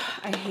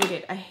 I hate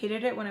it. I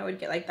hated it when I would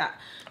get like that.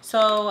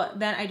 So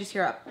then I just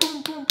hear a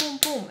boom, boom, boom,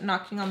 boom,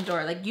 knocking on the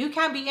door. Like, you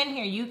can't be in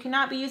here. You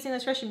cannot be using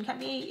this restroom. You can't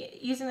be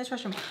using this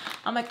restroom.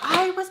 I'm like,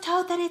 I was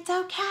told that it's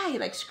okay.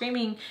 Like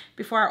screaming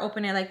before I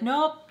open it. Like,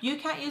 nope, you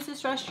can't use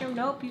this restroom.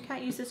 Nope, you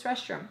can't use this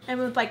restroom. And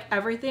with like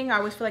everything, I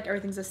always feel like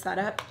everything's a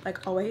setup.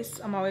 Like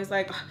always, I'm always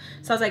like,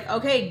 so I was like,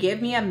 okay,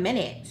 give me a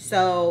minute.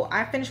 So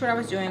I finished what I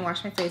was doing,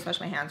 washed my face, washed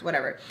my hands,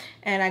 whatever.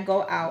 And I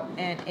go out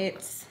and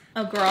it's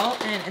a girl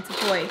and it's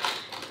a boy.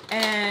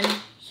 And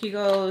he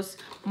goes,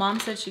 Mom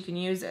said she can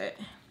use it.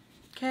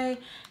 Okay.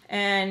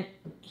 And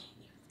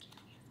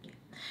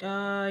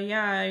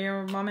yeah,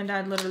 your mom and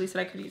dad literally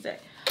said I could use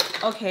it.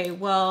 Okay,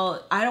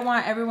 well, I don't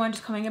want everyone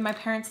just coming in my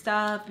parents'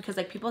 stuff because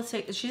like people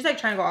say, she's like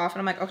trying to go off and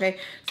I'm like, okay.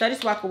 So I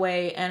just walk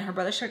away and her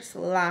brother starts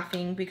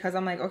laughing because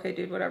I'm like, okay,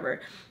 dude,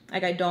 whatever.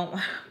 Like you don't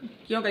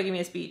gotta give me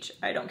a speech.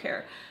 I don't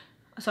care.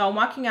 So I'm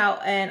walking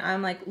out and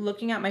I'm like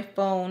looking at my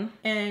phone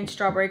and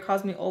Strawberry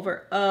calls me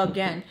over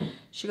again.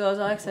 She goes,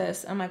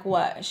 Alexis. I'm like,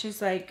 what?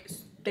 She's like,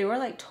 they were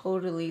like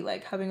totally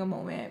like having a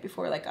moment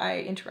before like I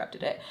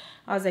interrupted it.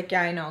 I was like,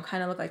 yeah, I know,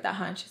 kind of look like that,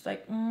 huh? And she's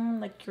like,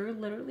 like you're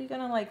literally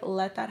gonna like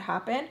let that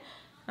happen?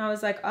 And I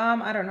was like,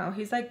 I don't know.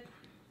 He's like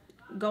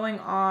going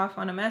off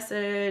on a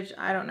message.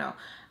 I don't know.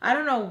 I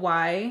don't know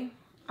why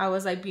I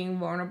was like being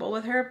vulnerable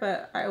with her,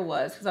 but I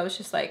was, because I was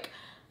just like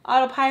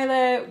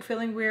autopilot,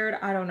 feeling weird.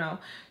 I don't know.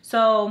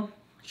 So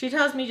she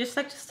tells me just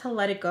to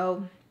let it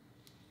go,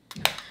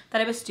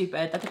 that it was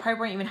stupid, that they probably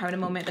weren't even having a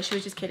moment, that she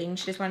was just kidding.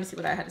 She just wanted to see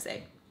what I had to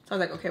say. So I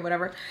was like, okay,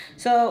 whatever.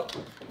 So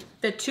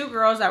the two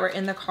girls that were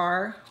in the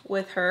car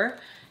with her,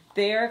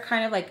 they're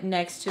kind of like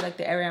next to like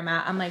the area I'm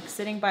at. I'm like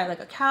sitting by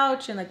like a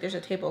couch and like there's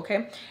a table,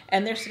 okay?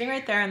 And they're sitting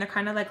right there and they're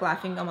kind of like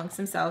laughing amongst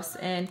themselves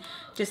and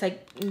just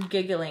like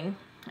giggling.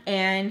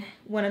 And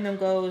one of them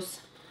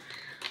goes,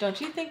 don't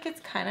you think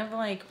it's kind of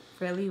like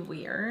really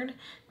weird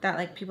that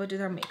like people do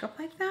their makeup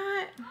like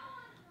that?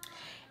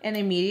 And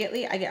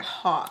immediately I get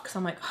hot because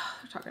I'm like, oh,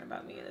 they're talking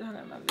about me. They're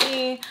talking about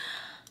me.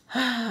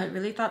 I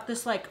really thought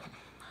this like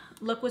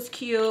look was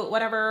cute,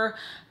 whatever.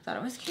 I thought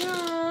it was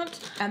cute.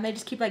 And they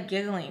just keep like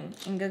giggling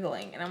and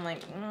giggling. And I'm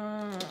like,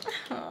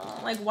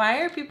 like,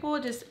 why are people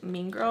just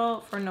mean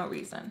girl for no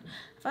reason?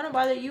 If I don't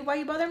bother you, why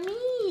you bother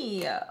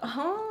me?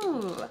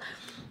 Oh.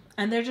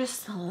 And they're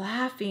just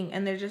laughing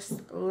and they're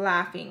just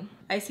laughing.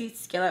 I see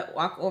Skillet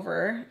walk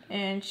over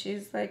and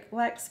she's like,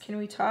 Lex, can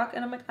we talk?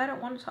 And I'm like, I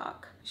don't want to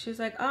talk. She's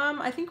like,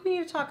 I think we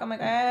need to talk. I'm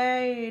like,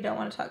 I don't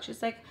want to talk.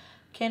 She's like,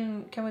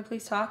 can we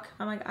please talk?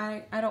 I'm like,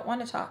 I don't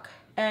want to talk.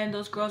 And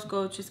those girls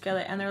go to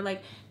Skillet and they're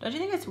like, don't you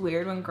think it's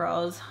weird when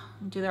girls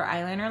do their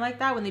eyeliner like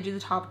that? When they do the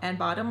top and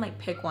bottom, like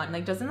pick one.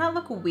 Like, doesn't that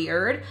look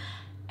weird?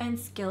 And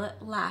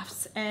Skillet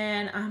laughs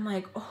and I'm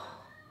like, oh,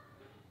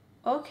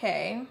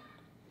 okay.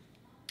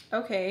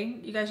 Okay,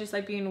 you guys just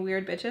like being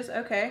weird bitches?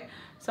 Okay.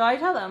 So I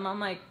tell them, I'm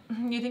like,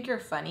 you think you're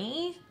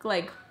funny?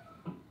 Like,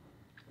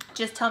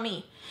 just tell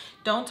me.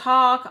 Don't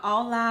talk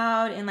all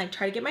loud and like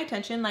try to get my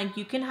attention. Like,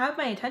 you can have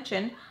my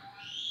attention.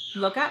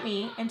 Look at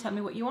me and tell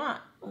me what you want.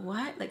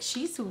 What? Like,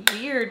 she's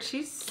weird.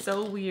 She's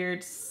so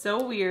weird.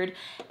 So weird.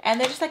 And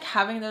they're just like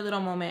having their little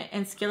moment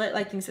and Skillet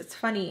like thinks it's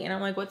funny. And I'm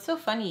like, what's so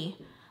funny?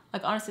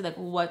 Like, honestly, like,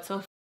 what's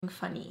so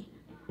funny?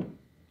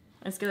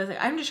 And Skillet's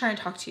like, I'm just trying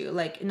to talk to you.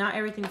 Like, not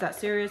everything's that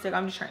serious. Like,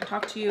 I'm just trying to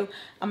talk to you.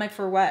 I'm like,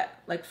 for what?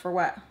 Like, for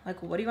what?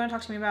 Like, what do you want to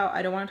talk to me about?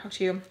 I don't want to talk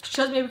to you. She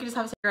tells me we could just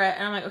have a cigarette.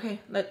 And I'm like, okay,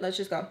 let's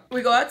just go.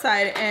 We go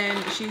outside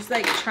and she's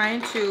like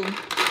trying to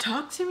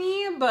talk to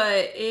me,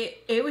 but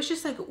it was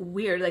just like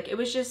weird. Like, it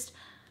was just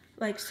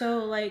like, so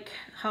like,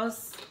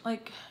 how's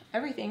like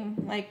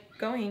everything like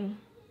going?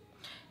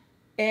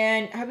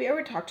 And have you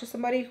ever talked to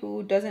somebody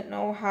who doesn't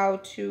know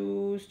how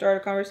to start a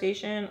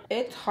conversation?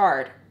 It's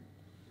hard.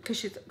 Because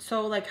she's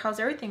so like, how's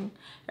everything?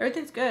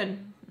 Everything's good.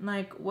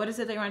 Like, what is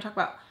it that you want to talk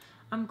about?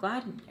 I'm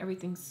glad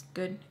everything's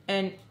good.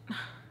 And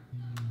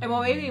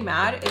what made me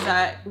mad is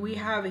that we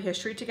have a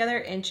history together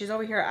and she's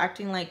over here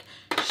acting like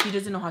she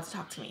doesn't know how to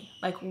talk to me.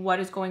 Like, what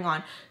is going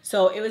on?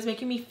 So it was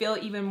making me feel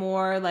even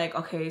more like,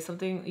 okay,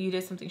 you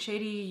did something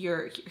shady.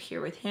 You're here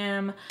with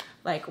him.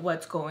 Like,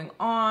 what's going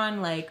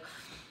on? Like,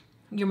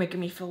 you're making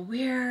me feel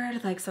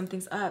weird. Like,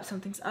 something's up,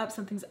 something's up,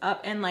 something's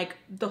up. And like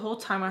the whole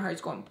time my heart's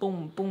going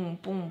boom, boom,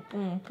 boom,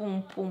 boom,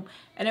 boom, boom.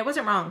 And it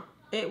wasn't wrong.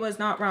 It was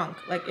not wrong.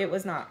 Like, it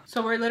was not.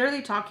 So we're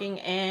literally talking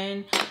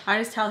and I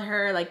just tell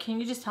her, like, can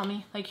you just tell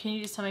me? Like, can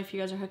you just tell me if you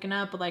guys are hooking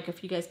up? But like,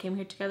 if you guys came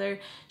here together?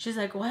 She's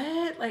like,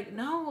 what? Like,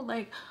 no,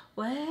 like,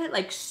 what?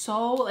 Like,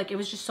 so, like, it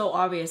was just so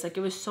obvious. Like,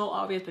 it was so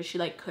obvious, but she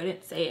like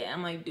couldn't say it.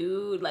 I'm like,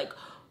 dude, like,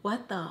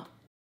 what the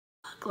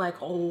fuck? Like,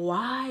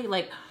 why?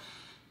 Like,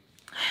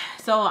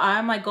 so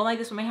I'm like going like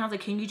this with my hands,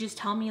 like, can you just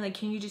tell me? Like,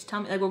 can you just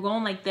tell me? Like, we're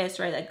going like this,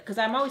 right? Like, because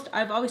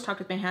I've always talked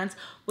with my hands,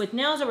 with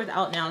nails or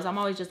without nails. I'm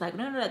always just like,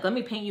 no, like, let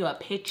me paint you a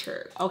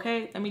picture,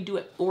 okay? Let me do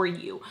it for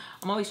you.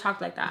 I'm always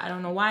talked like that. I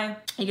don't know why.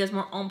 It gives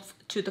more oomph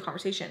to the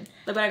conversation.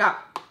 Look what I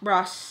got.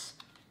 Ross,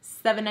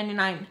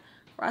 $7.99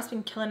 Ross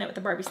been killing it with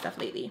the Barbie stuff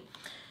lately.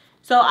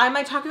 So I'm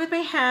like talking with my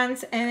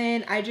hands, and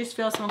then I just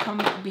feel someone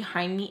come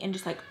behind me and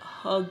just like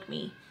hug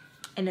me.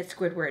 And it's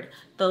Squidward.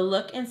 The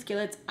look in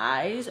Skillet's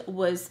eyes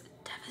was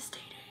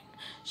devastating.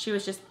 She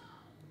was just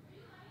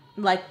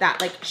like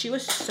that. Like, she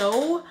was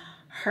so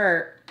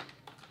hurt.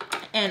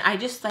 And I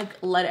just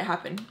like let it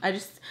happen. I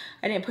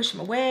didn't push him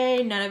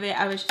away, none of it.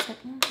 I was just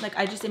like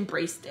I just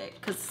embraced it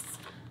because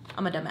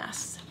I'm a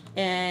dumbass.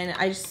 And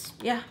I just,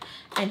 yeah.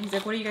 And he's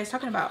like, what are you guys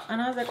talking about?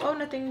 And I was like, oh,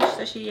 nothing. She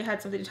said she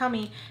had something to tell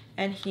me.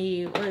 And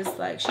he was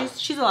like,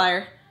 she's a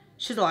liar.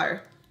 She's a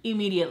liar.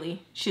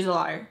 Immediately, she's a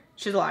liar.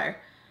 She's a liar.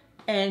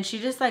 And she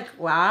just like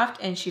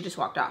laughed and she just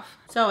walked off.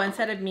 So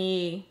instead of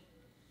me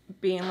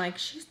being like,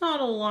 she's not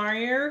a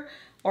liar,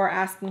 or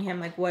asking him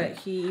like what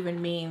he even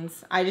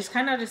means, I just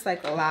kind of just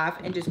like laugh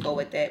and just go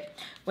with it.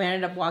 We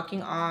ended up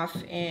walking off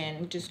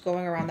and just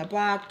going around the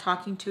block,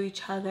 talking to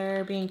each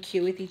other, being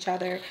cute with each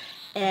other.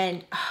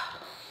 And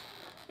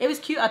it was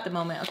cute at the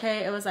moment,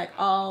 okay? It was like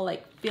all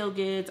like feel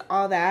goods,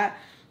 all that.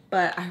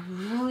 But I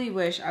really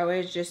wish I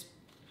was just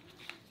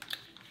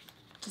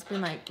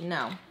been like,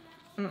 no,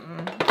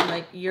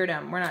 like, you're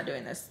dumb, we're not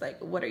doing this,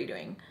 like, what are you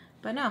doing?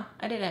 But no,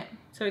 I didn't.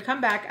 So we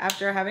come back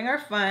after having our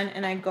fun,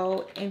 and I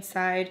go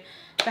inside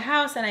the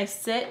house and I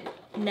sit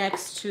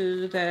next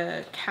to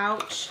the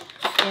couch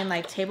and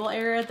like table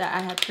area that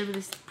I had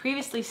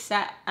previously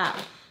sat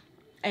at.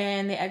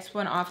 And the ex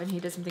went off and he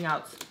did something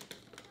else.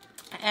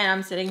 And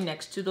I'm sitting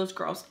next to those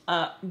girls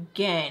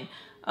again.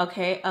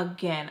 Okay,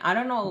 again. I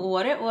don't know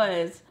what it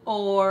was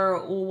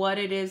or what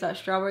it is that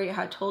Strawberry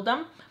had told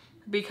them.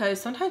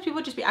 Because sometimes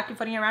people just be acting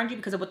funny around you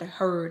because of what they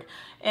heard.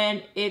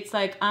 And it's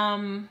like,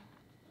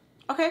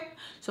 okay,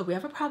 so if we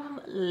have a problem,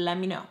 let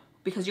me know.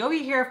 Because you're over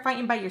here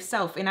fighting by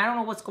yourself and I don't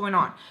know what's going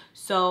on.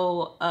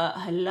 So,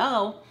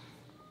 hello.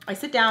 I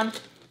sit down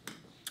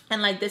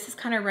and like this is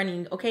kind of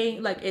running, okay?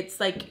 Like it's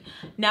like,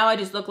 now I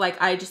just look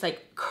like I just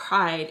like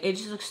cried. It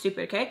just looks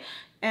stupid, okay?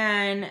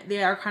 And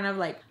they are kind of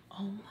like,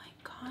 oh my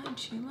God,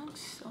 she looks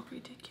so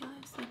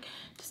ridiculous. Like,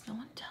 does no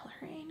one tell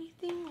her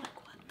anything? Like,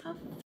 what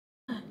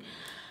the fuck?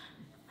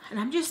 And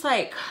I'm just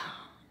like,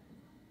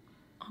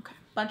 okay.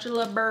 Bunch of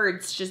little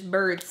birds, just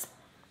birds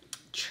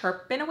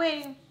chirping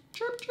away,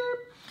 chirp, chirp.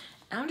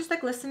 And I'm just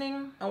like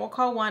listening, and we'll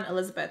call one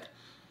Elizabeth.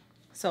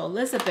 So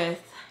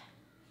Elizabeth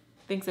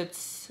thinks it's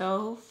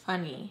so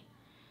funny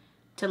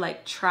to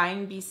like try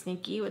and be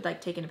sneaky with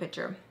like taking a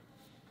picture.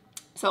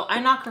 So I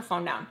knock her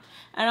phone down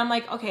and I'm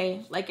like,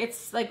 okay, like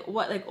it's like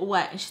what?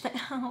 And she's like,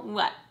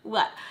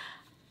 what?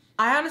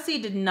 I honestly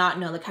did not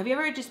know. Like, have you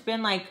ever just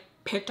been like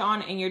picked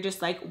on and you're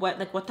just like, what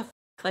the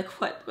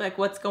like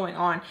what's going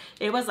on?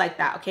 It was like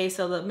that. Okay,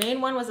 so the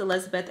main one was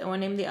Elizabeth and we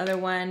named the other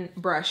one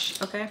Brush.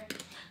 Okay,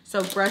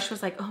 so Brush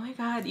was like, oh my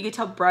God. You could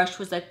tell Brush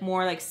was like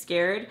more like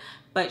scared,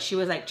 but she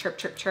was like chirp,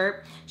 chirp,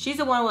 chirp. She's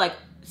the one who like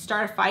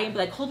start a fight and be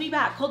like, hold me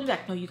back, hold me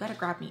back. No, you gotta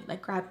grab me,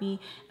 like grab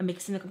me and make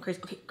it seem like I'm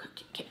crazy.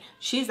 Okay.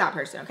 She's that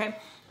person. Okay,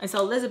 and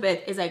so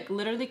Elizabeth is like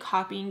literally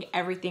copying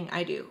everything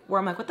I do, where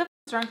I'm like, what the f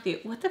is wrong with you?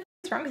 What the f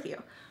is wrong with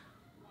you?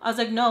 I was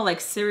like, no,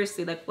 like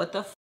seriously, like what the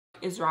f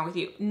is wrong with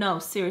you? No,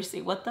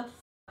 seriously, what the f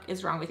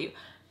is wrong with you?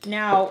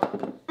 Now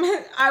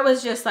I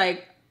was just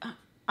like,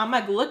 I'm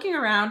like looking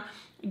around,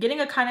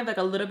 getting a kind of like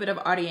a little bit of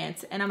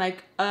audience, and I'm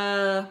like,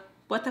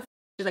 what the f?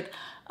 She's like,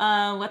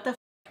 what the f?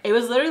 It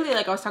was literally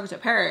like I was talking to a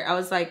parrot. I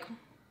was like,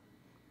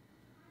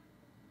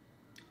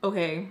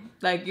 okay,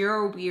 like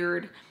you're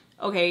weird.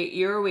 Okay,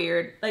 you're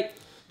weird. Like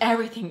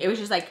everything. It was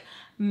just like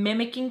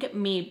mimicking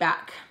me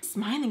back,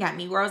 smiling at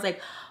me, where I was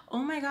like, oh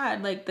my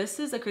God, like this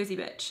is a crazy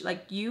bitch.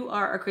 Like you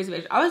are a crazy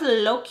bitch. I was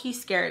low-key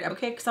scared,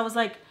 okay? Because I was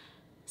like,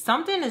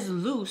 something is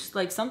loose.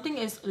 Like something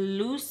is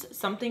loose.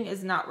 Something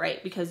is not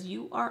right because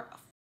you are a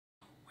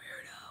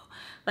weirdo.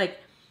 Like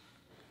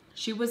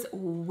she was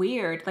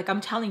weird. Like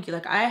I'm telling you,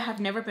 like I have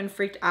never been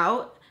freaked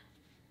out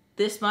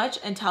this much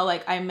until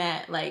like I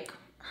met like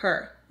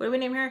her. What do we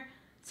name her?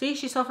 See,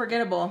 she's so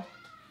forgettable.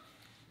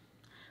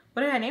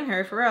 What did I name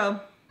her for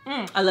real?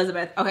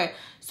 Elizabeth. Okay,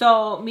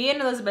 so me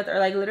and Elizabeth are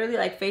like literally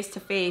like face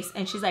to face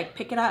and she's like,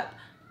 pick it up.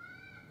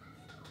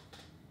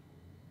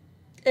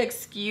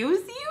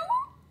 Excuse you?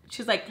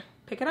 She's like,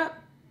 pick it up.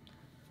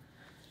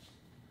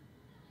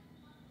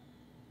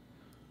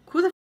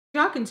 Who the f are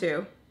you talking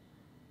to?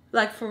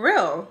 Like for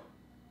real.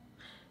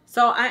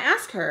 So I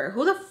asked her,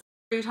 who the f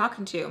are you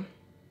talking to?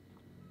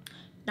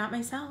 Not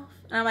myself.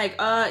 And I'm like,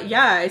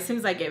 yeah, it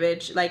seems like it,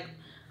 bitch. Like,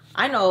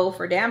 I know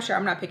for damn sure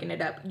I'm not picking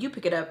it up. You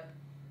pick it up.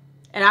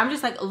 And I'm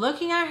just like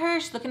looking at her,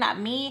 she's looking at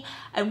me,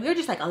 and we're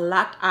just like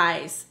locked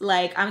eyes.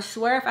 Like, I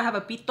swear if I have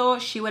a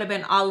pito, she would have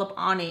been all up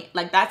on it.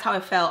 Like, that's how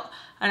it felt.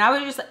 And I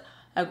was just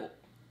like,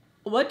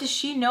 what does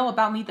she know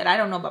about me that I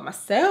don't know about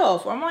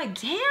myself? Or I'm like,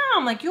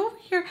 damn, like you over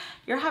here,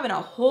 you're having a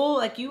whole,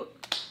 like you,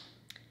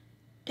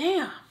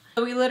 damn.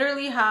 So we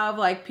literally have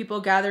like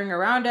people gathering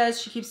around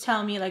us. She keeps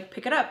telling me like,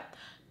 pick it up,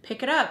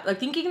 like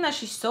thinking that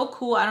she's so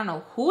cool. I don't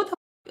know who the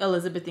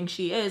Elizabeth thinks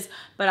she is,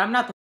 but I'm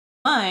not the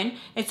one.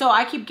 And so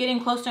I keep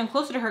getting closer and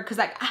closer to her because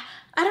like,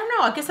 I don't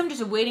know, I guess I'm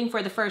just waiting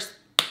for the first,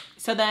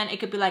 so then it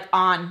could be like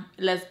on,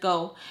 let's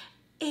go.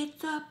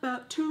 it's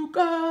about to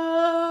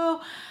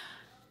go.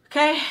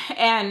 Okay,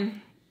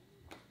 and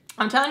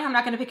I'm telling her I'm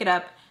not gonna pick it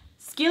up.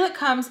 Skillet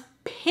comes,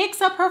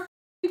 picks up her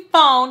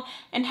phone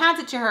and hands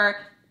it to her,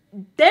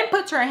 then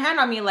puts her hand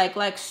on me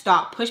like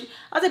stop, push me.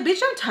 I was like,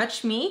 bitch, don't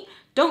touch me.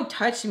 Don't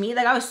touch me.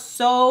 Like, I was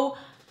so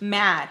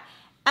mad.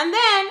 And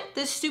then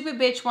this stupid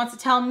bitch wants to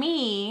tell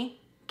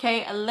me,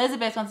 okay,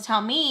 Elizabeth wants to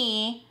tell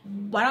me,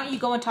 why don't you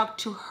go and talk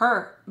to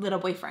her little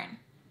boyfriend?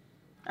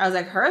 I was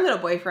like, her little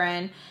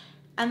boyfriend?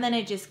 And then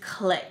it just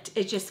clicked.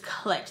 It just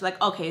clicked.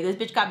 Like, okay, this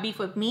bitch got beef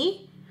with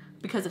me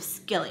because of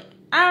Skillet.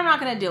 I'm not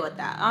gonna deal with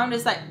that. I'm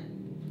just like,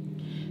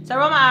 so I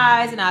roll my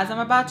eyes, and as I'm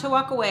about to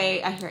walk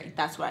away, I hear it.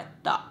 That's what I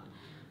thought.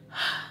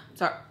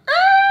 So,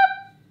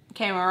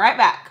 came right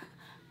back.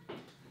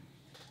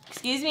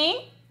 Excuse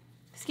me?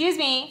 Excuse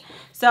me?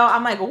 So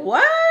I'm like,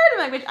 what? I'm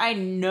like, bitch, I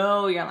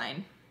know you're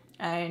lying.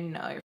 I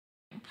know you're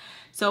lying.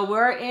 So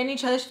we're in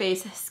each other's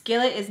face.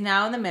 Skillet is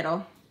now in the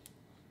middle,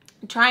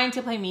 trying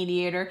to play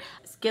mediator.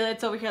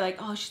 Skillet's over here like,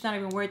 oh, she's not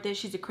even worth it.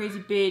 She's a crazy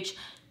bitch.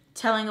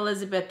 Telling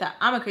Elizabeth that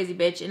I'm a crazy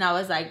bitch. And I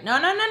was like, no,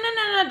 no, no, no,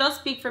 no, no. Don't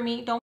speak for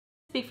me. Don't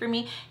speak for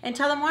me. And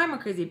tell them why I'm a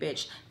crazy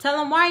bitch. Tell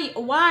them why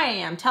I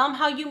am. Tell them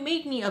how you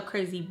make me a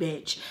crazy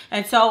bitch.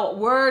 And so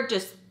we're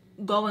just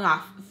going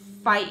off,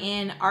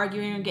 fighting,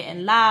 arguing, and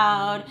getting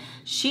loud.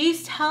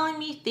 She's telling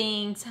me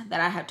things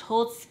that I have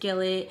told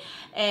Skillet,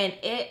 and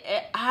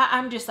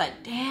I'm just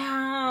like,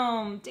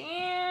 damn,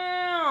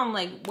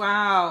 like,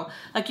 wow.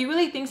 Like, you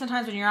really think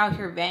sometimes when you're out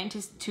here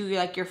venting to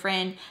like your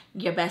friend,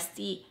 your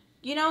bestie,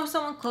 you know,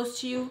 someone close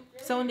to you,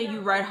 someone that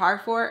you ride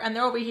hard for, and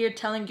they're over here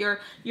telling your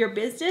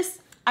business.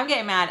 I'm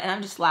getting mad and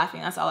I'm just laughing.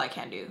 That's all I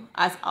can do.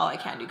 That's all I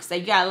can do, because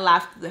you gotta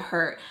laugh through the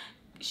hurt.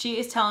 She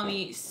is telling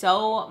me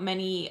so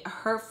many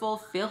hurtful,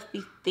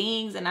 filthy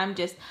things, and I'm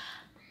just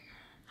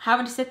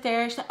having to sit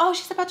there. She's like, oh,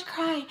 she's about to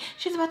cry.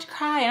 She's about to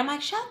cry. And I'm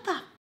like, shut the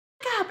f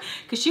up.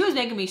 Because she was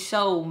making me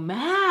so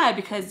mad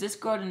because this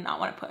girl did not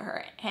want to put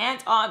her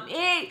hands on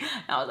me. And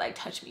I was like,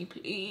 touch me,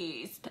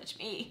 please. Touch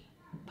me.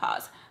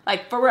 Pause.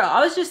 Like, for real. I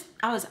was hot.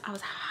 I was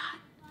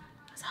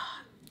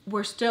hot.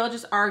 We're still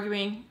just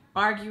arguing.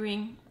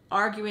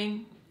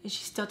 And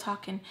she's still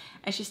talking,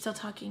 and she's still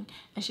talking,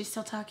 and she's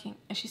still talking,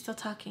 and she's still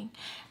talking.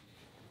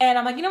 And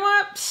I'm like, you know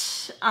what?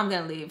 Psh, I'm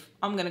gonna leave.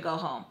 I'm gonna go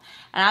home.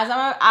 And as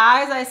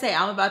I say,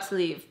 I'm about to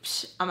leave.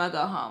 Psh, I'm gonna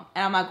go home.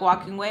 And I'm like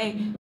walking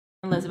away.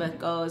 Elizabeth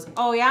goes,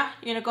 oh yeah?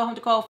 You're gonna go home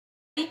to call?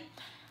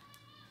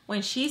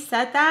 When she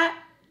said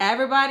that,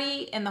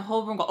 everybody in the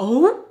whole room go,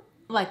 oh?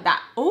 Like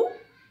that, oh?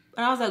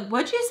 And I was like,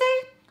 what'd you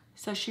say?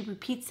 So she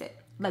repeats it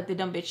like the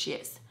dumb bitch she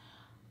is.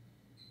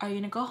 Are you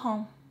gonna go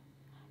home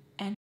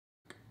and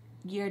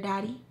your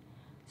daddy?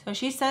 So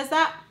she says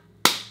that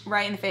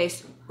right in the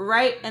face,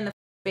 right in the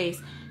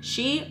face.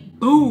 She,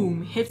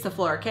 boom, hits the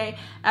floor, okay?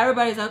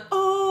 Everybody's like,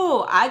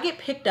 oh, I get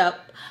picked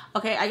up,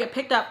 okay? I get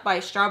picked up by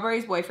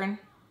Strawberry's boyfriend,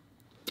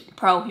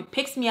 Pro. He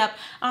picks me up.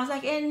 I was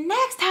like, and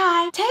next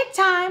time, take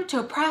time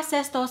to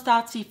process those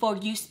thoughts before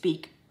you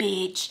speak,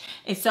 bitch.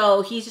 And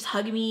so he's just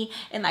hugging me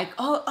and like,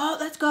 oh,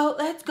 let's go,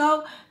 let's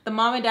go. The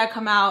mom and dad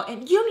come out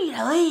and you need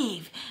to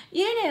leave.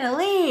 You need to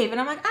leave.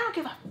 And I'm like, I don't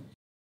give a.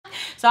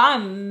 So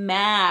I'm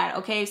mad,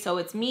 okay? So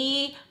it's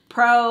me,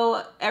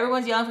 Pro,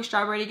 everyone's yelling for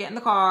Strawberry to get in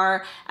the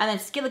car, and then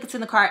Skillet gets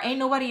in the car. Ain't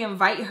nobody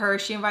invite her.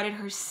 She invited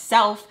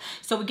herself.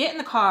 So we get in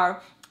the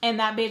car, and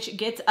that bitch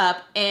gets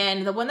up,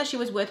 and the one that she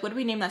was with, what do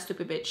we name that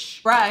stupid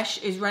bitch?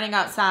 Rush is running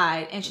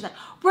outside, and she's like,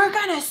 we're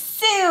gonna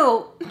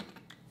sue.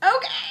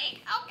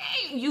 Okay,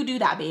 you do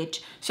that,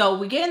 bitch. So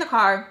we get in the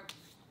car.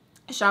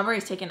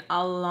 Strawberry's taking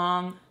a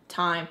long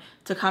time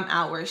to come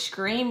out. We're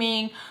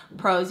screaming.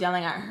 Pro's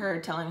yelling at her,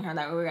 telling her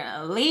that we were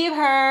gonna leave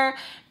her,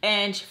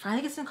 and she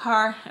finally gets in the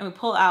car and we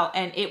pull out,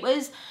 and it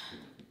was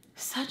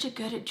such a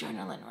good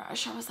adrenaline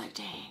rush. I was like,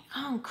 dang,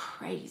 I'm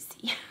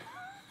crazy.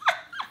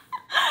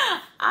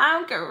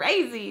 I'm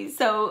crazy.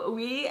 So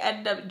we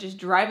ended up just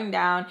driving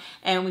down,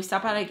 and we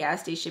stopped at a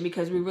gas station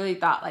because we really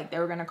thought like they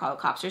were gonna call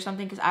the cops or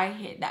something, because I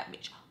hit that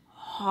bitch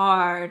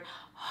hard.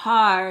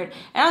 And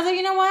I was like,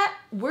 you know what?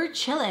 We're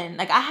chilling.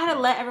 Like, I had to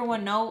let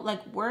everyone know,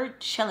 like, we're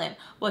chilling.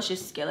 Well, it's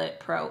just Skillet,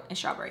 Pro, and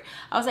Strawberry.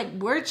 I was like,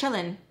 we're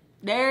chilling.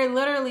 They're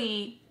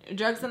literally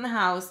drugs in the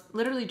house,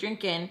 literally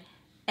drinking,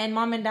 and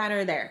mom and dad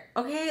are there.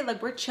 Okay?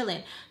 Like, we're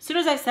chilling. As soon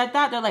as I said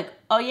that, they're like,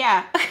 oh,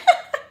 yeah.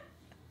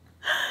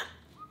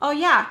 Oh,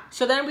 yeah.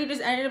 So then we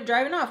just ended up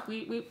driving off.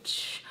 We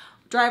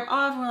drive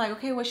off, and we're like,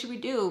 okay, what should we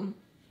do?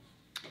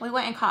 We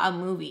went and caught a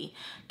movie.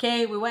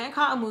 Okay, we went and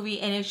caught a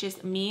movie, and it's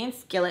just me and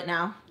Skillet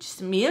now.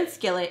 Just me and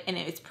Skillet, and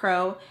it's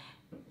Pro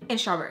and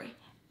Strawberry.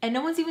 And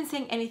no one's even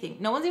saying anything.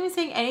 No one's even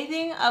saying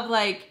anything of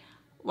like,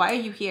 why are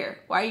you here?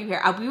 Why are you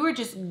here? We were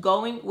just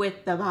going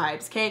with the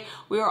vibes, okay?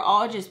 We were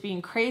all just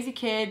being crazy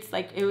kids.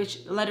 Like, it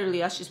was literally,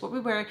 that's just what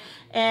we were.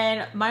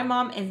 And my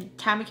mom and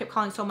Tammy kept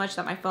calling so much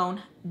that my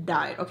phone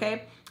died,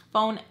 okay?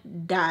 Phone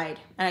died.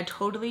 And I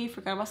totally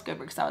forgot about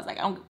Skillet because I was like,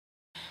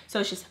 so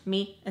it's just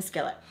me and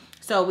Skillet.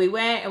 So we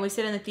went and we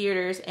sit in the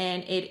theaters,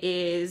 and it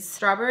is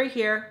Strawberry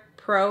here,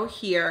 Pro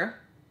here,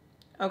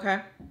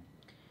 okay?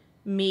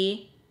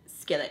 Me,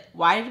 Skillet.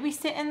 Why did we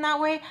sit in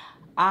that way?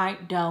 I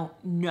don't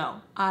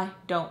know.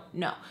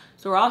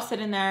 So we're all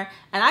sitting there,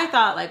 and I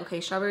thought like,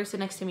 okay, Strawberry sit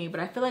next to me, but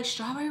I feel like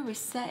Strawberry was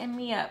setting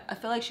me up. I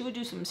feel like she would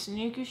do some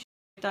sneaky shit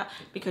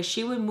because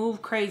she would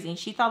move crazy, and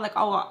she thought like,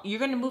 oh, you're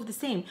gonna move the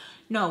same.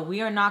 No,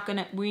 we are not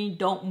gonna. We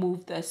don't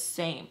move the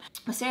same.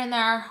 We're sitting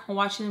there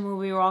watching the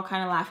movie. We're all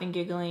kind of laughing,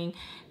 giggling.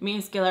 Me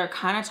and Skiller are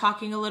kind of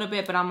talking a little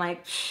bit, but I'm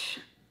like,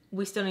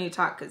 we still need to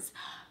talk because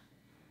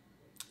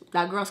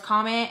that girl's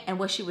comment and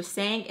what she was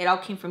saying, it all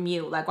came from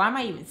you. Like, why am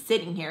I even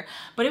sitting here?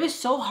 But it was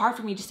so hard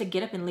for me just to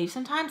get up and leave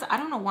sometimes. I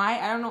don't know why.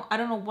 I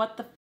don't know what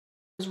the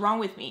is wrong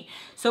with me.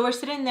 So we're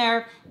sitting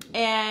there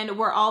and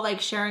we're all like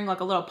sharing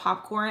like a little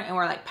popcorn, and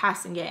we're like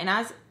passing it. And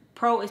as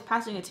Pro is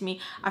passing it to me,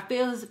 I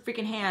feel his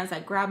freaking hands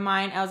like grab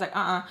mine. I was like,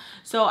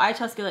 So I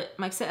tell Skillet,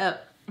 I'm like, sit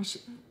up.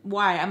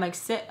 Why? I'm like,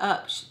 sit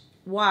up.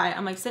 Why?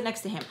 I'm like, sit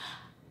next to him.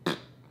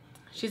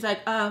 She's like,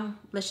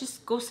 let's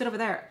just go sit over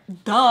there.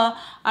 Duh.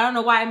 I don't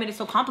know why I made it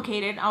so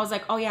complicated. I was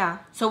like, oh yeah.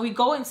 So we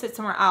go and sit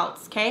somewhere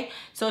else, okay?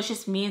 So it's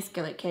just me and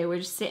Skillet, okay? We're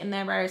just sitting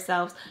there by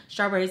ourselves.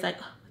 Strawberry's like,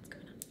 oh, what's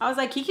going on? I was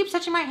like, he keeps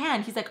touching my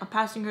hand. He's like, I'm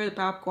passing her the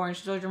popcorn.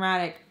 She's so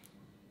dramatic.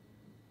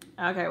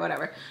 Okay,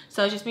 whatever.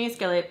 So it's just me and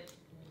Skillet.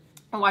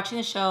 We're watching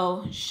the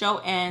show. Show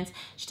ends.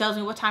 She tells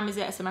me, what time is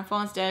it? I said, my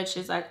phone's dead.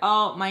 She's like,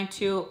 oh, mine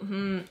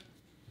too.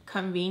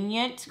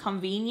 Convenient.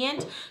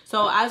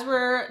 So as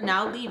we're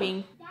now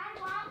leaving,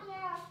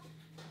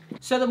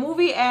 so the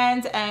movie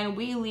ends and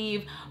we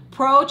leave.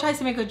 Pro tries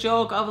to make a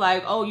joke of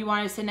like, oh, you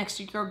want to sit next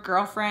to your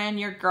girlfriend.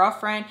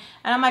 And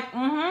I'm like,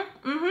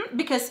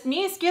 because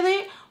me and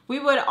Skillet, we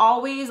would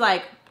always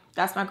like,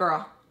 that's my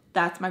girl.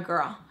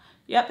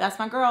 Yep, that's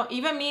my girl.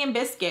 Even me and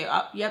Biscuit,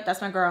 yep,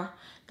 that's my girl.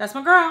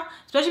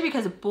 Especially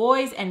because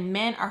boys and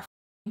men are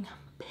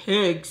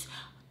pigs.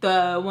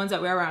 The ones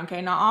that we're around,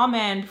 okay? Not all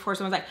men. Before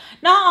someone's like,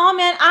 not all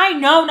men. I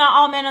know not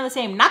all men are the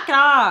same. Knock it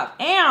off.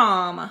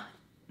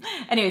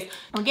 Anyways,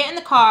 we get in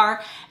the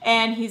car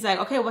and he's like,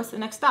 okay, what's the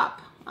next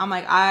stop? I'm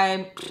like,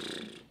 I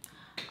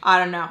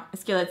don't know.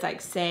 Skillet's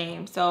like,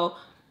 same. So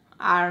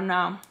I don't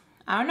know.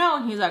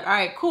 And he's like, all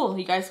right, cool.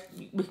 You guys,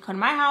 we can come to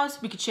my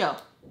house. We could chill.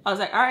 I was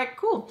like, all right,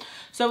 cool.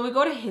 So we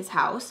go to his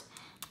house.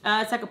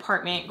 It's like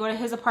apartment. Go to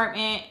his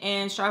apartment,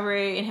 and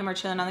Strawberry and him are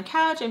chilling on the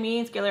couch, and me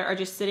and Skiller are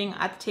just sitting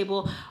at the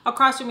table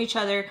across from each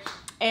other.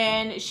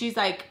 And she's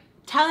like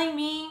telling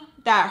me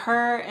that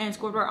her and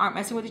Squidward aren't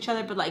messing with each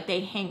other, but like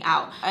they hang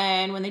out.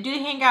 And when they do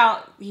hang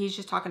out, he's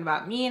just talking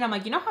about me, and I'm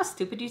like, you know how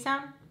stupid you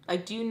sound?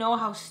 Like, do you know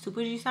how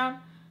stupid you sound?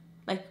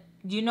 Like,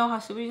 do you know how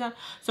stupid you sound?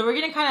 So we're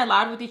getting kind of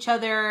loud with each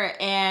other,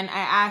 and I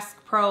ask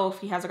Pro if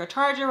he has like a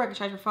charger where I can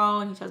charge my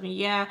phone. He tells me,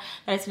 yeah,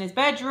 that it's in his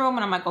bedroom.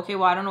 And I'm like, okay,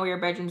 well, I don't know where your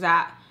bedroom's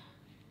at.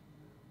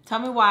 Tell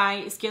me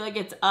why Skillet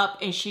gets up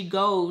and she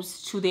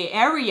goes to the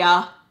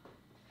area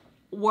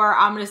where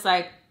I'm just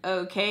like,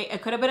 okay,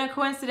 it could have been a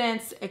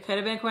coincidence.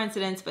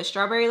 But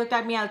Strawberry looked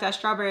at me, I looked at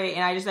Strawberry,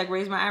 and I just like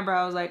raised my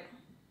eyebrow. I was like,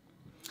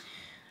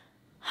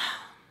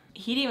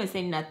 he didn't even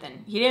say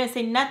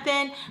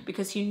nothing.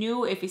 Because he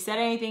knew if he said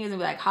anything, he was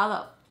gonna be like, how the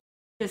f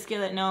does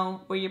Skillet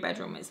know where your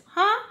bedroom is?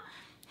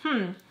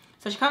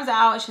 So she comes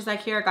out, she's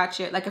like, here, I got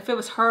you. Like, if it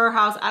was her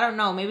house, I don't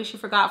know. Maybe she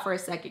forgot for a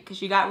second because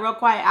she got real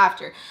quiet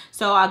after.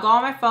 So I go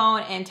on my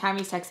phone, and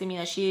Tammy's texting me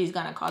that she's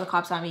gonna call the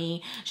cops on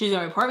me. She's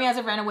gonna report me as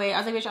a runaway. I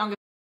was like, bitch, I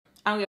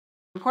don't give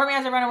report me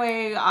as a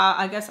runaway.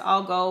 I guess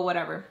I'll go,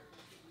 whatever.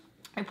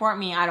 Report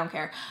me, I don't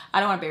care.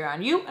 I don't want to be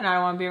around you, and I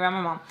don't want to be around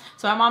my mom.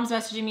 So my mom's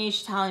messaging me.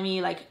 She's telling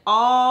me like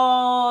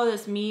all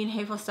this mean,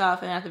 hateful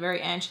stuff. And at the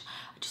very end,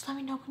 just let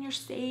me know when you're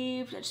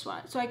saved. I just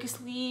want so I can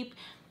sleep.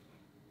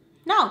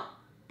 No.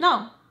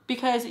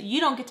 Because you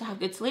don't get to have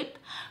good sleep.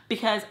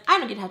 Because I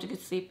don't get to have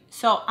good sleep.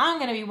 So I'm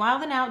going to be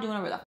wilding out, doing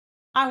whatever the f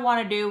I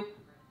want to do.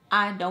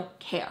 I don't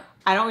care.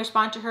 I don't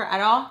respond to her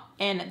at all.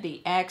 And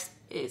the ex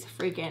is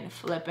freaking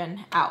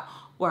flipping out.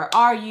 Where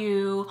are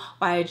you?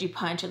 Why did you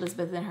punch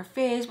Elizabeth in her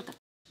face? What the f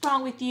is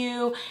wrong with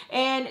you?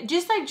 And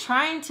just like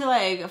trying to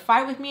like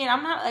fight with me. And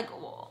I'm not like,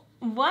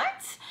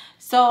 what?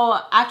 So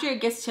after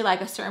it gets to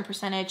like a certain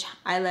percentage,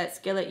 I let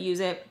Skillet use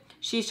it.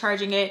 She's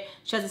charging it.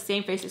 She has the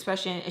same face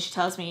expression. And she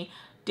tells me,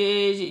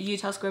 did you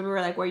tell Squidward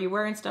like where you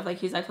were and stuff? Like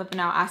he's like flipping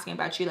out, asking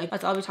about you. Like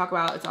that's all we talk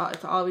about.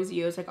 It's always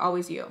you. It's like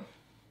always you.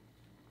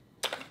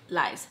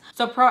 Lies.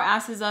 So Pro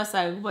asks us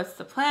like, what's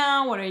the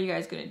plan? What are you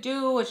guys gonna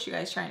do? What you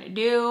guys trying to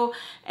do?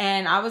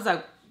 And I was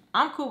like,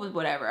 I'm cool with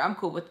whatever.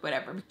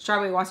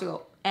 Strawberry wants to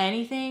go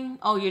anything.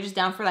 Oh, you're just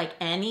down for like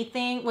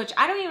anything? Which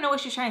I don't even know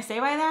what she's trying to say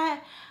by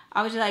that.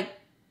 I was just like,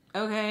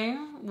 okay,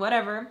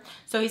 whatever.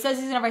 So he says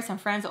he's gonna invite some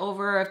friends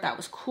over if that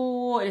was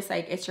cool. It's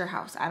like, it's your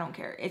house, I don't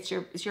care. It's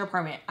your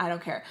apartment, I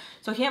don't care.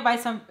 So he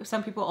invites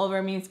some people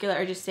over. Me and Skillet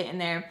are just sitting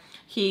there.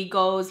 He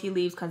goes, he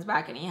leaves, comes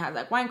back, and he has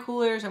like wine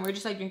coolers, and we're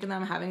just like drinking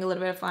them, having a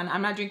little bit of fun.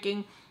 I'm not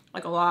drinking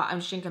like a lot.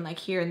 I'm just drinking like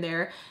here and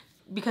there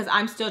because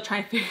I'm still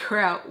trying to figure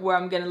out where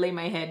I'm gonna lay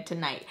my head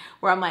tonight.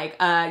 Where I'm like,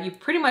 you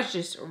pretty much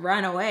just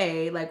run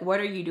away. Like, what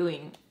are you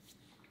doing?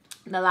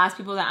 The last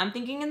people that I'm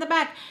thinking in the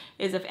back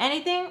is, if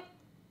anything,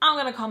 I'm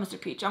gonna call Mr.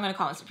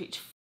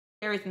 Peach.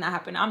 Everything that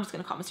happened, I'm just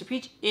gonna call Mr.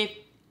 Peach if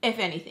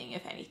anything.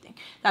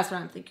 That's what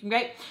I'm thinking,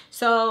 right?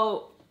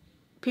 So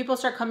people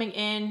start coming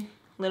in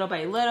little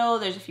by little.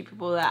 There's a few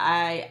people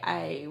that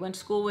I went to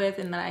school with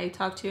and that I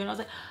talked to, and I was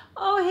like,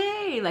 oh,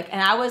 hey. Like,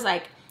 and I was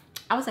like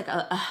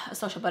a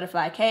social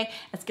butterfly, okay?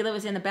 And Skillet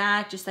was in the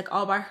back, just like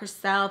all by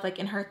herself, like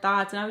in her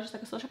thoughts. And I was just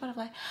like a social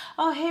butterfly.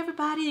 Oh, hey,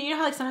 everybody. And you know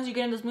how like sometimes you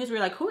get in those moods where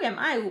you're like, who am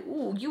I?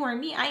 Ooh, you are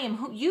me. I am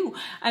who you.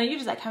 And you're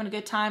just like having a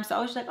good time. So I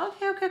was just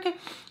like, okay.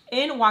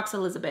 In walks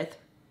Elizabeth.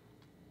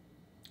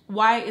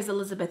 Why is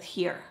Elizabeth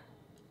here?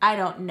 I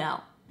don't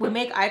know. We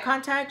make eye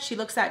contact. She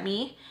looks at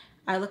me.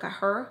 I look at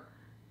her.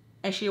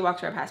 And she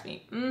walks right past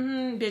me.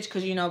 Bitch,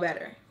 because you know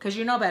better. Because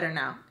you know better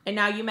now. And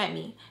now you met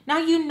me. Now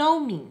you know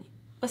me.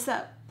 What's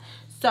up?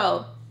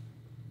 So,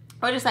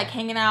 we're just like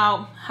hanging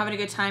out, having a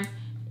good time.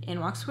 In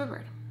walks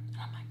Squidward.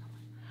 Oh my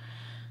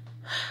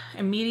God.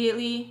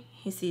 Immediately,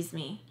 he sees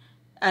me.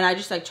 And I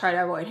just like try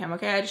to avoid him,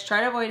 okay? I just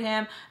try to avoid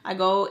him. I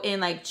go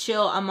in like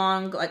chill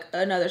among like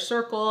another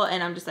circle.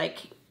 And I'm just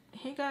like,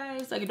 hey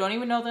guys. Like I don't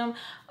even know them.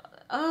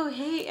 Oh,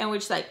 hey. And we're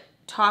just like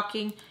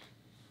talking.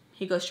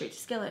 He goes straight to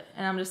Skillet.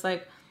 And I'm just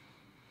like,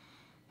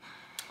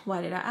 why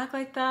did I act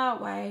like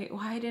that? Why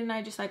didn't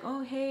I just like,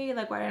 oh, hey,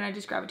 like, why didn't I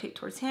just gravitate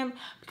towards him?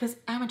 Because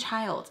I'm a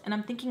child and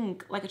I'm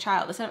thinking like a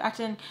child instead of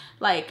acting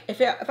like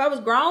if I was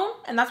grown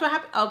and that's what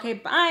happened. Okay,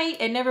 bye.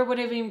 It never would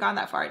have even gone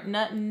that far.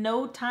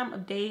 No time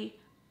of day,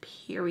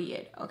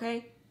 period.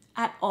 Okay,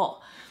 at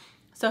all.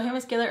 So him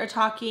and Skillet are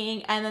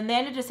talking and then they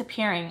ended up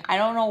disappearing. I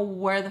don't know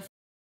where the f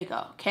they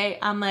go. Okay,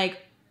 I'm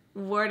like,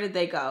 where did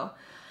they go?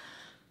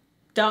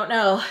 Don't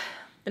know.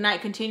 The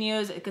night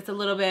continues. It gets a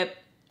little bit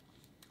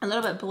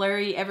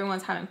blurry.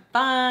 Everyone's having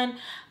fun.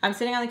 I'm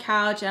sitting on the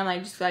couch and I'm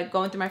like just like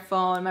going through my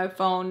phone.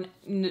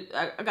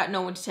 I got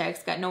no one to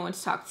text, got no one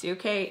to talk to,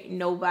 okay?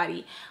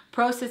 Nobody.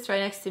 Pro sits right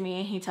next to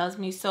me and he tells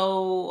me,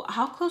 so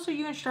how close are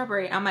you and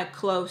Strawberry? I'm like,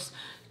 close,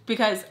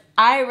 because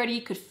I already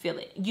could feel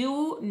it.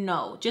 You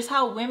know, just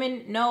how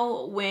women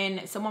know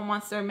when someone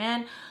wants their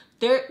man,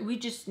 we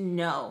just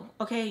know,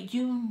 okay?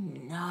 You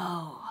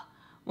know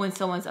when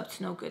someone's up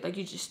to no good. Like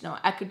you just know.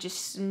 I could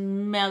just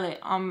smell it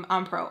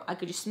on Pro. I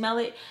could just smell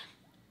it.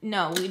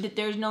 No,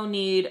 there's no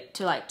need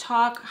to like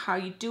talk. How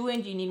you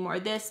doing? Do you need more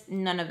of this?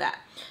 None of that.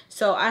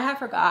 So I had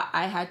forgot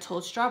I had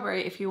told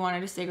Strawberry if he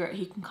wanted a cigarette,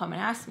 he can come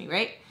and ask me,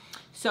 right?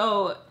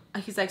 So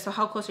he's like, so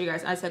how close are you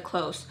guys? And I said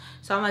close.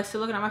 So I'm like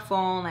still looking at my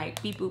phone, like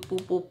beep, boop,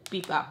 boop, boop,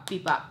 beep,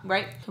 bop,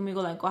 right? Can we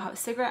go like go have a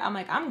cigarette? I'm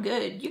like, I'm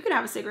good. You can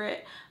have a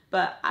cigarette,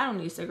 but I don't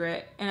need a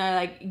cigarette. And I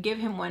like give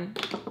him one.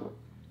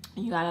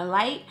 You got a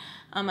light?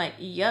 I'm like,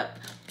 yep.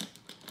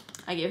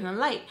 I gave him a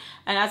light,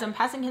 and as I'm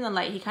passing him the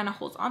light, he kind of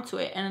holds onto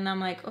it, and then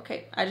I'm like,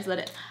 okay, I just let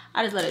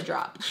it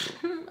drop.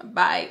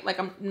 Bye. Like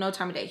I'm no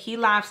time of day. He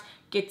laughs,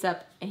 gets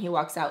up, and he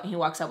walks out. And he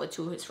walks out with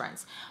two of his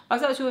friends.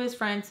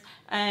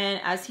 And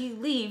as he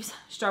leaves,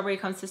 Strawberry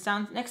comes to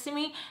down next to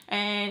me,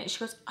 and she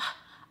goes,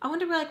 I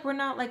wonder like we're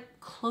not like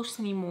close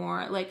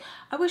anymore. Like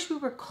I wish we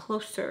were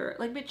closer.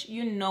 Like bitch,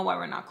 you know why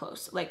we're not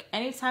close. Like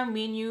anytime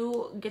me and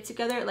you get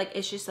together, like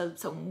it's just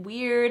some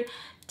weird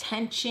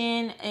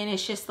tension, and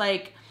it's just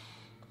like.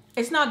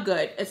 It's not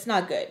good. It's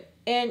not good.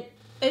 And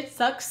it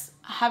sucks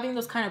having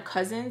those kind of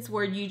cousins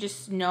where you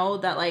just know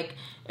that like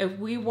if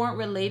we weren't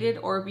related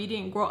or if we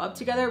didn't grow up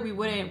together, we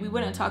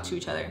wouldn't talk to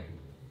each other.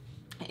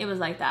 It was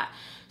like that.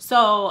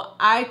 So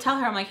I tell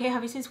her, I'm like, hey,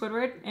 have you seen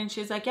Squidward? And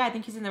she's like, yeah, I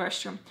think he's in the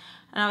restroom.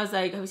 And I was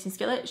like, have you seen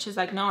Skillet? She's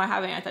like, no, I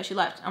haven't. I thought she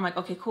left. I'm like,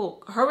 okay,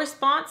 cool. Her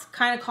response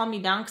kind of calmed me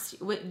down because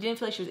it didn't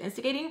feel like she was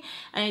instigating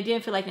and it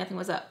didn't feel like nothing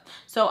was up.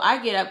 So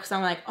I get up because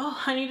I'm like,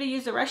 oh, I need to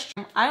use the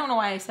restroom. I don't know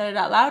why I said it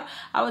out loud.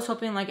 I was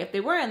hoping like if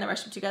they were in the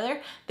restroom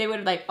together, they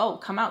would like, oh,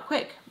 come out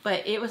quick.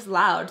 But it was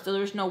loud, so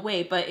there was no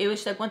way. But it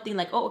was like one thing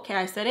like, oh, okay,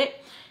 I said it.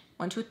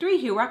 1, 2, 3,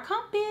 here I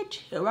come, bitch.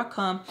 Here I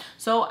come.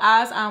 So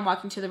as I'm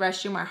walking to the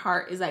restroom, my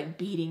heart is like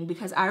beating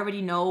because I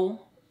already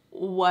know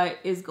what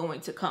is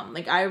going to come.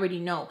 Like I already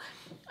know.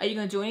 Are you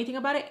gonna do anything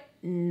about it?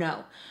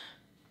 No,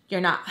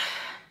 you're not.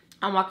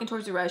 I'm walking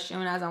towards the restroom,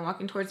 and as I'm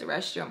walking towards the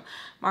restroom,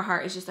 my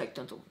heart is just like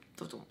dum dum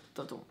dum dum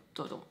dum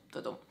dum dum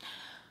dum dum.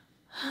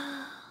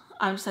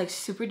 I'm just like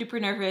super duper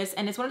nervous,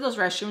 and it's one of those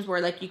restrooms where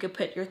like you could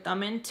put your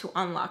thumb in to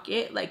unlock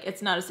it. Like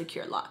it's not a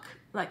secure lock.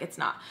 Like it's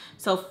not.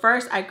 So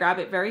first I grab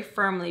it very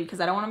firmly because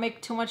I don't want to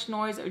make too much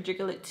noise or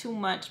jiggle it too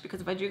much,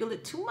 because if I jiggle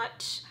it too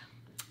much,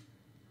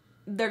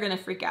 they're gonna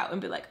freak out and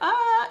be like,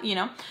 ah, you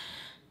know.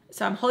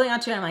 So I'm holding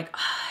onto it and I'm like,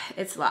 oh,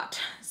 it's locked.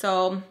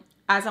 So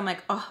as I'm like,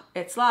 oh,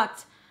 it's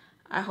locked,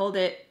 I hold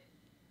it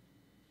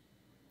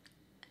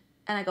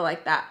and I go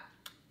like that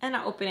and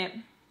I open it.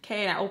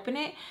 Okay, and I open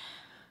it.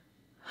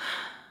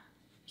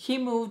 He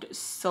moved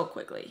so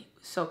quickly,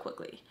 so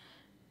quickly,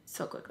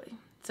 so quickly.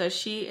 So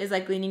she is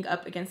like leaning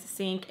up against the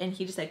sink and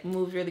he just like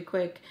moved really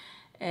quick,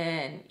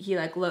 and he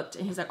like looked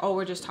and he's like, oh,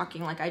 we're just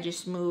talking. Like I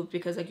just moved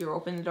because like you're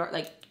opening the door.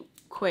 Like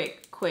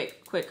quick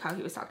how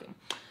he was talking.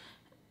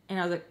 And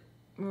I was like,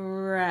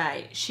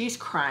 right, she's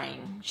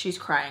crying.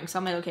 So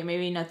I'm like, okay,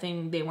 maybe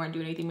nothing, they weren't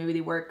doing anything, maybe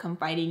they were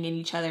confiding in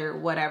each other or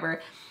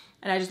whatever.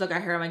 And I just look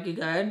at her, I'm like, you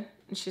good?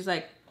 And she's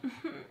like,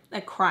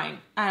 like crying.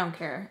 I don't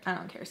care,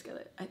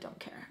 Skillet, I don't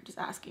care, I'm just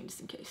asking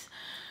just in case.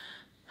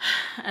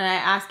 And I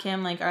asked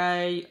him, like,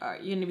 are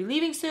you gonna be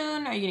leaving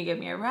soon? Are you gonna give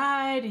me a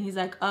ride? And he's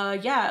like,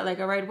 yeah, like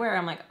a ride where?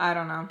 I'm like, I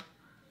don't know.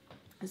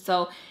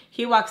 So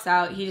he walks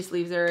out, he just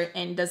leaves her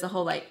and does the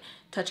whole like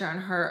touch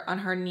her on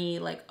her knee,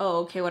 like, oh,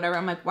 okay, whatever.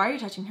 I'm like, why are you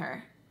touching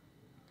her?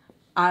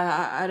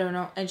 I don't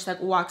know. And she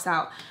like walks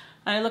out.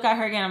 And I look at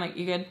her again, I'm like,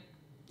 you good?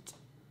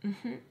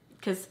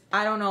 Because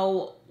I don't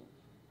know.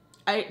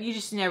 You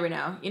just never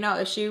know. You know,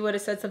 if she would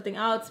have said something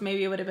else,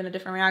 maybe it would have been a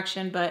different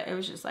reaction, but it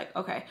was just like,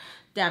 okay,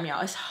 damn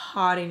y'all, it's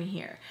hot in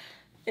here.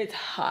 It's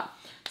hot.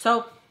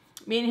 So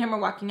me and him are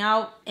walking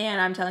out and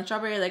I'm telling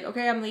Strawberry, like,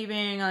 okay, I'm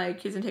leaving, like,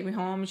 he's gonna take me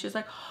home. And she's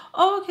like,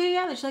 oh, okay,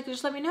 yeah. And she's like,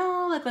 just let me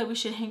know, like we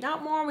should hang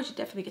out more, we should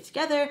definitely get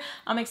together.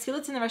 I'm like,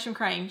 Skelet's in the restroom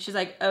crying. She's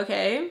like,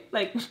 okay,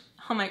 like,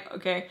 I'm like,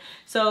 okay.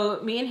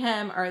 So me and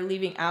him are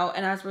leaving out,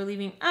 and as we're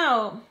leaving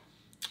out,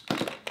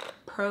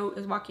 Pro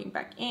is walking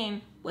back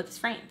in with his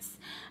friends.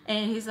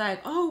 And he's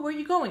like, oh, where are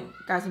you going?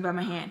 Grabs me by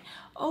my hand.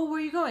 Oh, where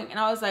are you going? And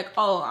I was like,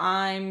 oh,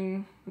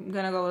 I'm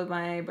gonna go with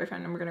my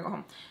boyfriend and we're gonna go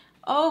home.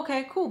 Oh,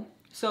 okay, cool.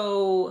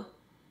 So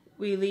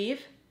we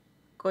leave,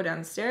 go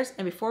downstairs,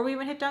 and before we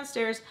even hit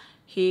downstairs,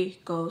 he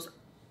goes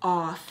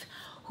off.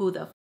 Who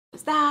the f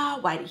is that?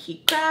 Why did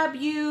he grab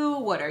you?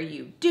 What are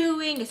you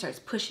doing? He starts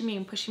pushing me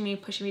and pushing me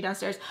and pushing me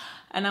downstairs.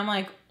 And I'm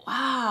like,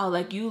 wow,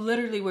 like you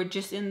literally were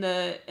just in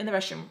the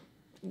restroom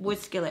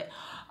with Skillet.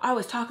 I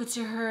was talking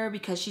to her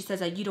because she says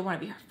that you don't want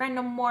to be her friend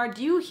no more.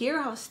 Do you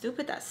hear how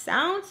stupid that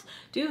sounds?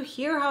 Do you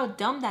hear how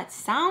dumb that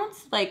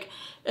sounds? Like,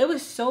 it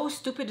was so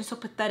stupid and so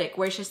pathetic,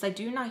 where it's just like,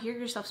 do you not hear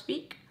yourself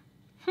speak?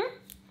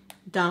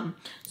 Dumb.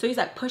 So he's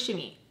like pushing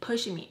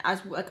me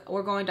as like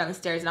we're going down the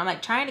stairs, and I'm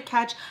like trying to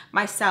catch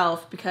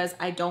myself because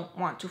I don't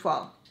want to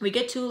fall. We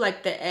get to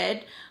like the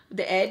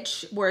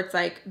edge where it's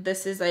like,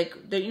 this is like,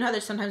 you know how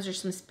there's sometimes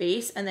there's some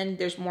space and then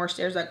there's more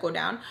stairs that go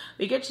down.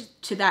 We get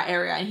to that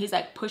area and he's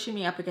like pushing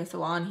me up against the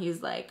wall, and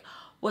he's like,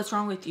 what's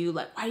wrong with you?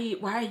 Like,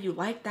 why are you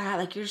like that?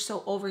 Like, you're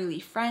so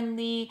overly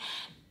friendly,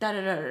 da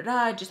da da da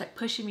da, just like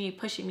pushing me.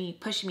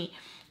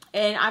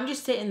 And I'm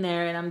just sitting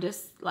there and I'm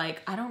just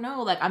like, I don't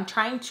know, like I'm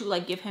trying to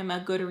like give him a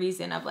good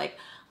reason of like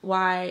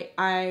why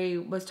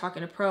I was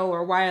talking to Pro,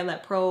 or why I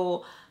let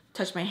Pro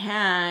touch my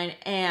hand,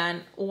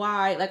 and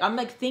why, like I'm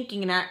like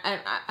thinking, and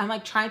I'm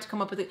like trying to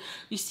come up with it.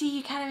 You see,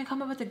 you can't even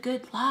come up with a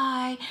good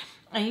lie.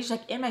 And he's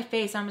like in my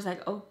face. I'm just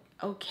like, oh,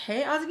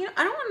 okay. I was like, you know,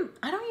 I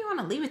don't even want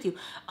to leave with you.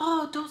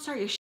 Oh, don't start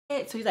your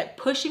shit. So he's like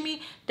pushing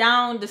me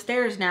down the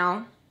stairs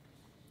now.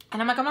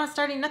 And I'm like, I'm not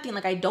starting nothing.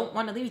 Like, I don't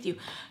want to leave with you.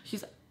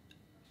 He's like,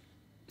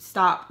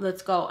 stop,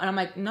 let's go. And I'm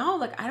like, no,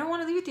 like I don't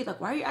want to leave with you.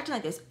 Like, why are you acting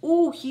like this?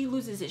 Oh, he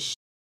loses his shit.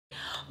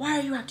 Why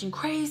are you acting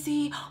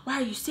crazy? Why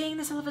are you saying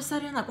this all of a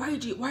sudden? Like, why are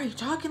you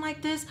talking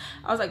like this?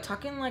 I was like,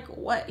 talking like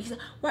what? He's like,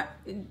 what?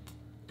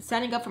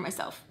 Standing up for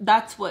myself.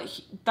 That's what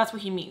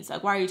he means.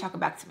 Like, why are you talking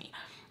back to me?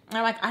 And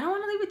I'm like, I don't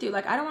want to leave with you.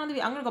 Like, I don't want to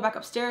leave. I'm gonna go back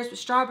upstairs with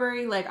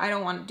Strawberry. Like, I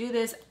don't want to do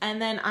this. And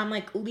then I'm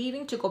like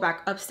leaving to go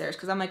back upstairs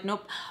because I'm like,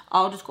 nope,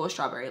 I'll just go with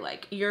Strawberry.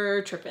 Like,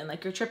 you're tripping.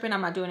 Like, you're tripping.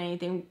 I'm not doing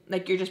anything.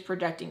 Like, you're just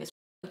projecting this.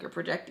 Like, you're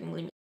projecting.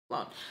 Leave me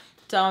alone.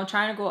 So I'm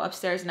trying to go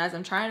upstairs, and as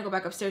I'm trying to go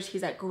back upstairs,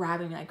 he's like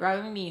grabbing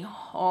me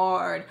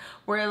hard.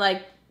 Where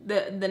like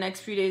the next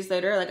few days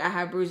later, like I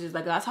have bruises.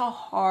 Like, that's how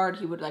hard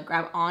he would like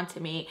grab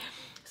onto me.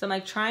 So I'm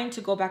like trying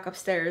to go back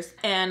upstairs,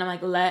 and I'm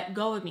like, let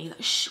go of me.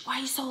 Like, shh, why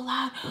are you so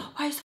loud?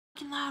 Why are you so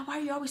fucking loud? Why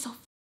are you always so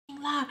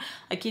fucking loud?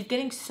 Like, he's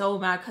getting so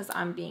mad because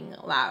I'm being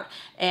loud,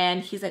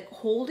 and he's like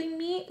holding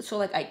me so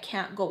like I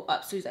can't go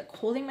up. So he's like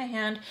holding my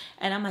hand,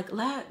 and I'm like,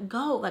 let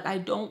go. Like, I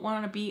don't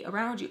want to be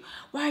around you.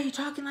 Why are you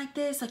talking like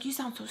this? Like, you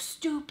sound so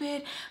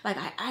stupid. Like,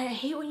 I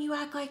hate when you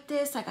act like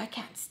this. Like, I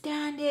can't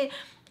stand it.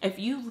 If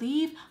you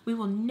leave, we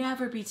will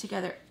never be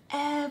together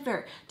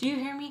ever. Do you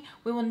hear me?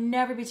 We will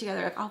never be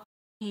together. Like, I'll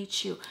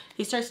hate you.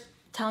 He starts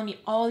telling me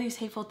all these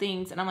hateful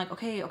things, and I'm like,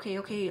 okay.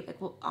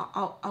 Like, well,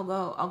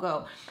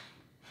 I'll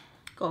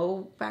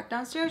go back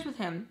downstairs with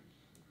him.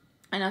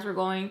 And as we're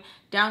going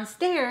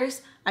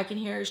downstairs, I can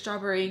hear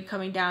Strawberry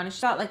coming down, and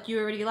she thought like, you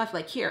already left,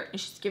 like, here. And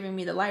she's giving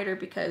me the lighter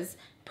because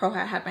Pro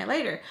had my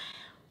lighter.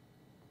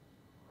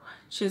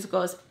 She just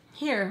goes,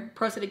 here,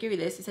 Pro said to give you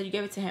this. He said you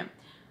gave it to him.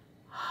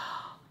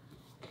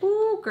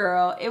 Ooh,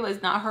 girl, it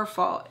was not her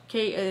fault.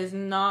 Okay, it is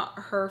not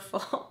her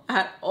fault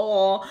at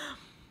all.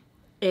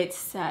 It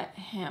set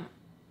him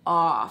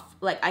off.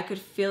 Like, I could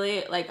feel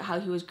it, like how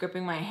he was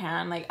gripping my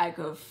hand. Like, I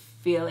could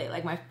feel it.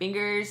 Like, my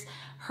fingers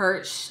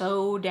hurt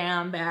so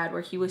damn bad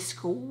where he was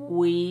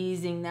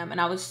squeezing them,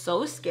 and I was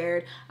so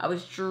scared. I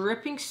was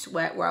dripping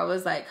sweat where I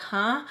was like,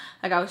 huh?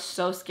 Like, I was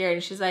so scared.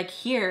 And she's like,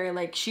 here.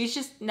 Like, she's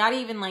just not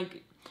even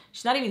like,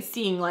 she's not even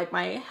seeing like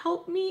my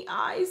help me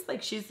eyes.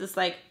 Like, she's just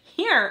like,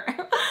 here.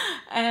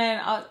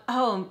 And I was,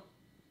 oh,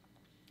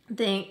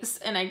 thanks.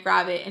 And I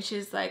grab it, and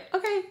she's like,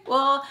 okay,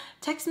 well,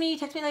 text me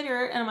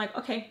later. And I'm like,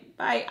 okay,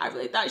 bye. I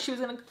really thought she was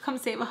gonna come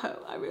save a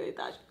hoe. I really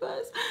thought she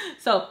was.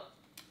 So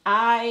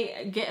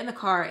I get in the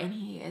car, and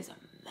he is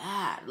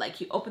mad. Like,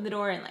 he opened the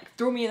door and like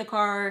threw me in the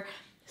car,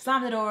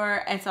 slammed the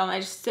door. And so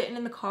I'm just sitting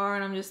in the car,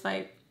 and I'm just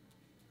like,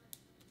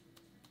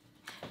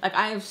 Like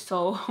I am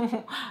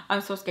so,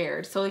 I'm so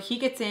scared. So he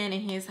gets in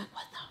and he's like,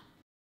 what the?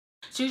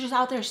 So you're just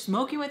out there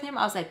smoking with him?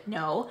 I was like,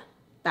 no,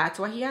 that's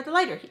why he had the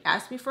lighter. He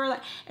asked me for a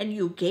light and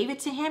you gave it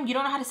to him. You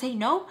don't know how to say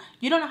no?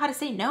 You don't know how to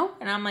say no?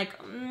 And I'm like,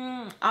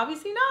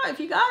 obviously not if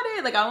you got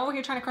it. Like I'm over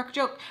here trying to crack a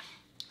joke.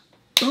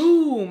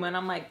 Boom. And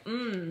I'm like,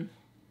 okay,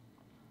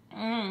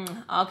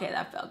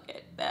 that felt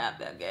good. That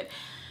felt good.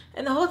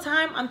 And the whole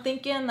time I'm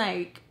thinking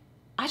like,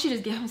 I should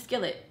just give him a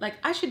skillet. Like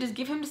I should just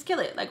give him the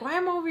skillet. Like why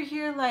am I over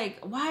here? Like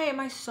why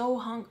am I so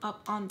hung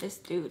up on this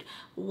dude?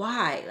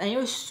 Why? And it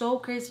was so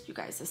crazy, you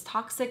guys. This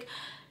toxic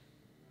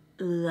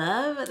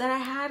love that I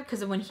had,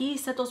 because when he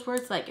said those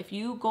words, like if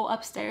you go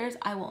upstairs,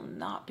 I will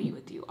not be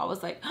with you. I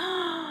was like,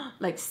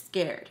 like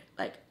scared.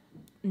 Like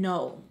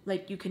no,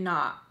 like you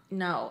cannot.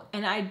 No.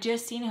 And I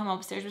just seen him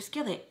upstairs with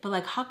skillet. But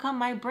like how come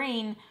my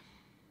brain?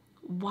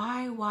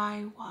 Why?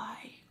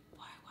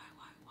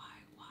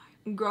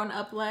 Grown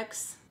up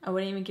Lex, I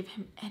wouldn't even give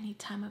him any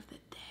time of the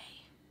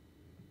day.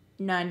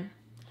 None.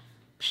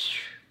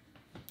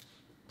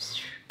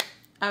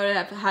 I would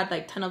have had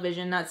like tunnel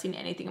vision, not seen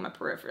anything in my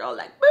peripheral,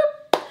 like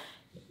boop.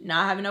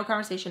 Not having no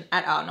conversation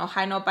at all. No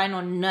hi, no bye, no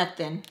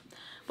nothing.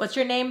 What's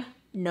your name?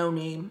 No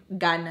name.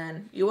 Got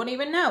none. You won't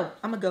even know.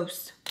 I'm a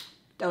ghost.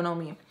 Don't know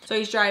me. So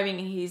he's driving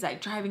and he's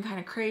like driving kind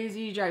of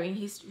crazy. Driving,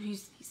 he's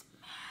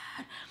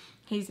mad.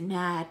 He's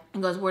mad.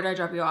 And goes, where do I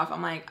drop you off?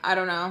 I'm like, I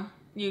don't know.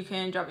 You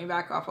can drop me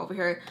back off over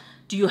here.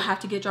 Do you have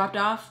to get dropped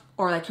off?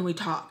 Or like, can we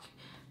talk?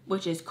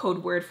 Which is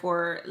code word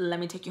for let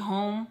me take you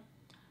home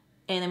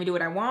and let me do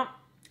what I want.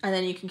 And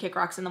then you can kick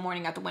rocks in the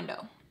morning at the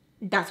window.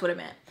 That's what it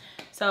meant.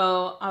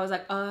 So I was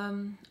like,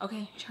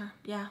 okay, sure.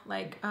 Yeah,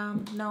 like,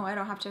 no, I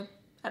don't have to.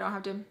 I don't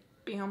have to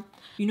be home.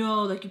 You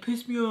know, like you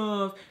pissed me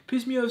off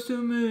so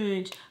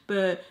much.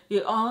 But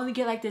you only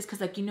get like this because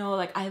like, you know,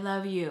 like I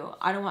love you.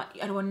 I don't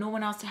want no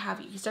one else to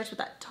have you. He starts with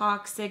that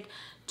toxic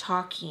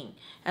talking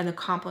and the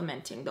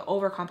complimenting, the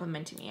over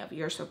complimenting me of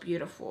you're so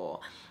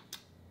beautiful,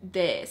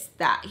 this,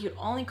 that. He would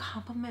only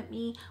compliment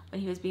me when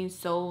he was being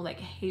so like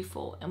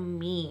hateful and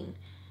mean.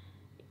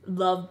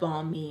 Love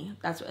bomb me.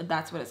 That's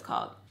what it's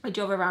called. I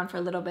drove around for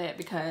a little bit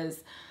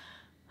because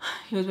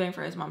he was waiting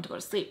for his mom to go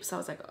to sleep. So I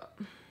was like, oh,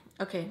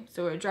 okay.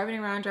 So we're driving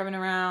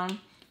around.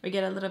 We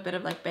get a little bit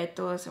of like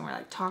betos and we're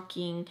like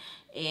talking,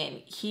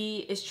 and he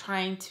is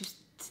trying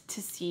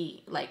to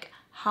see like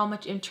how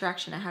much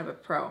interaction I had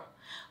with Pro.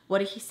 What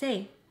did he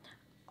say?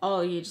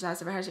 Oh, you just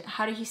asked about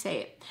how did he say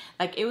it?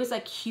 Like it was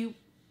like he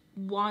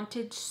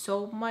wanted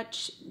so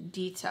much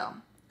detail,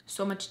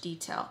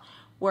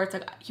 where it's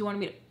like he wanted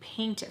me to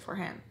paint it for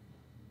him.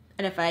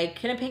 And if I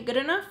couldn't paint good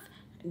enough,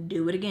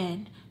 do it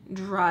again,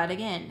 draw it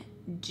again,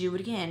 do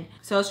it again.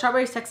 So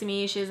Strawberry's texting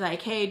me. She's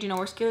like, hey, do you know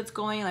where Skillet's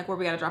going? Like where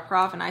we gotta drop her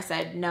off? And I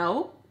said,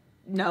 no.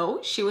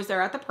 She was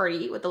there at the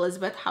party with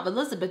Elizabeth. Have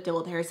Elizabeth deal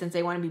with her since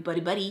they want to be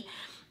buddy.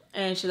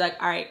 And she's like,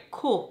 all right,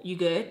 cool. You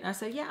good? And I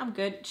said, yeah, I'm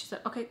good. She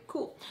said, okay,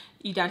 cool.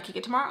 You down to kick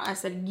it tomorrow? I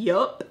said,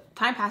 yup.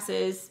 Time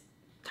passes.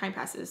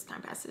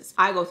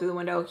 I go through the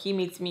window. He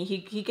meets me.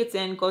 He gets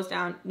in, goes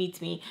down,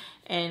 meets me,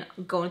 and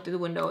going through the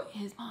window,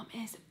 his mom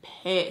is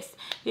pissed.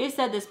 He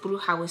said this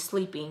bruja was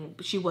sleeping,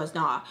 but she was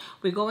not.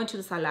 We go into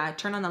the sala,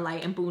 turn on the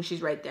light, and boom,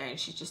 she's right there. And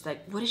she's just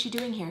like, what is she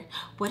doing here?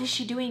 What is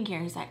she doing here?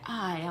 He's like,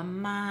 ay,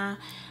 ama.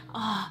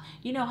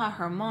 You know how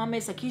her mom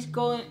is. Like he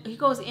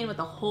goes in with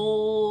the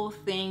whole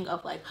thing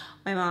of like,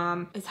 my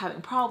mom is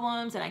having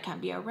problems and I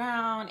can't be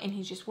around, and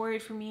he's just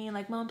worried for me.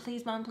 Like, mom,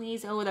 please.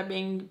 Oh, they're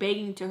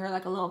begging to her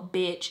like a little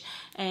bitch.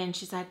 And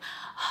she's like,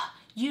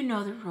 you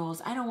know the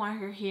rules. I don't want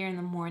her here in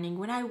the morning.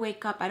 When I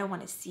wake up, I don't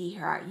want to see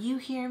her. You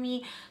hear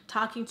me?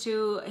 Talking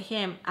to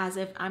him as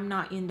if I'm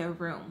not in the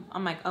room.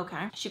 I'm like,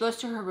 okay. She goes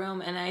to her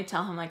room and I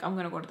tell him like, I'm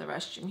gonna go to the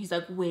restroom. He's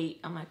like, wait.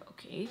 I'm like,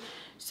 okay.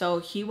 So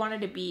he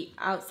wanted to be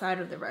outside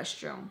of the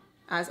restroom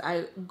as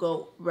I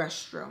go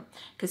restroom,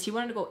 because he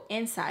wanted to go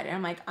inside. And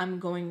I'm like, I'm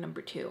going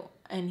number 2.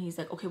 And he's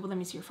like, okay, well, let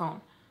me see your phone.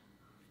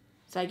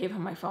 So I gave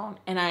him my phone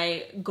and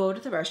I go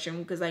to the restroom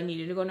because I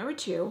needed to go number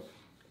 2,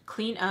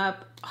 clean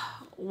up,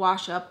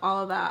 wash up,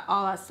 all that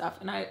stuff.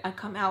 And I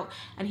come out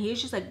and he's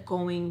just like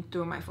going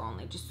through my phone,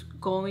 like just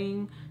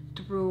going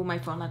through my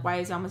phone. Like, why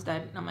is he almost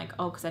dead? And I'm like,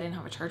 oh, because I didn't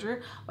have a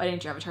charger. Why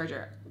didn't you have a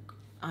charger?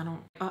 I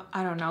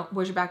don't know.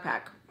 Where's your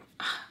backpack?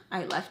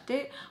 I left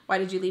it. Why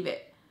did you leave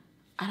it?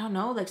 I don't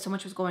know. Like, so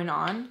much was going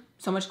on.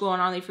 So much going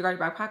on that you forgot your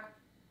backpack?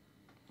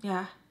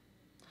 Yeah.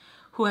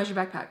 Who has your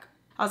backpack?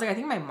 I was like, I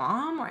think my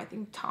mom, or I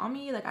think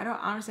Tommy. Like,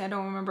 honestly, I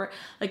don't remember.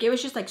 Like, it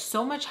was just like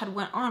so much had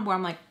went on where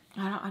I'm like,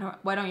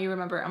 why don't you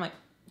remember? I'm like,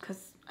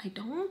 because I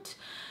don't.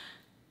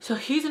 So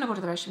he's gonna go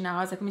to the restroom now.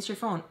 I was like, miss your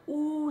phone.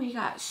 Ooh, he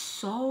got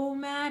so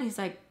mad. He's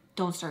like,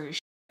 don't start your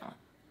shit.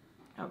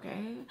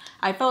 Okay.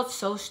 I felt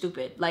so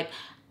stupid. Like,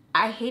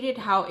 I hated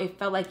how it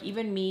felt like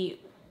even me,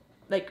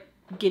 like,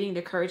 getting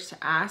the courage to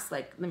ask,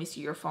 like, let me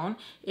see your phone.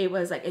 It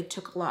was like, it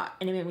took a lot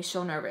and it made me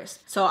so nervous.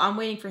 So I'm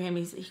waiting for him.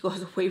 He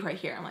goes, wait right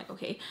here. I'm like,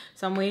 okay.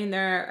 So I'm waiting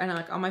there and I'm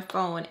like on my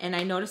phone, and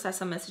I noticed that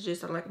some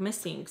messages are like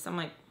missing. So I'm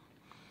like,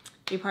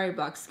 he probably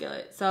blocked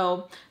Skillet.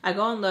 So I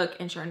go and look,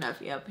 and sure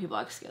enough, yep, he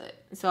blocked Skillet.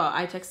 So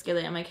I text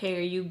Skillet. I'm like, hey,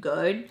 are you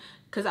good?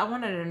 Because I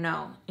wanted to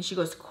know. And she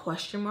goes,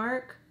 question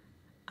mark?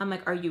 I'm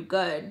like, are you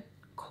good?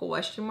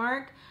 Question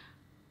mark?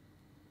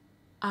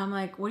 I'm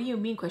like, what do you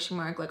mean question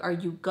mark? Like, are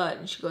you good?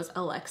 And she goes,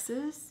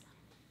 Alexis?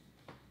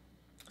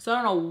 So I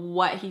don't know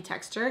what he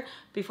texted her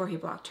before he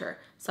blocked her.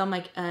 So I'm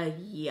like,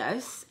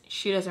 yes.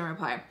 She doesn't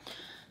reply.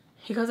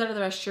 He goes out of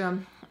the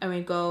restroom, and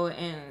we go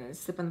and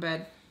sleep on the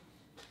bed.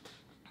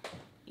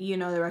 You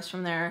know the rest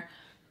from there.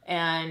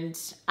 And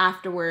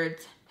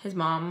afterwards, his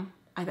mom,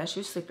 I thought she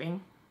was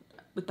sleeping.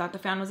 We thought the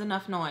fan was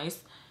enough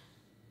noise.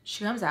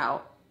 She comes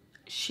out.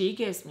 She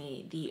gives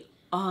me the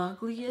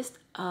ugliest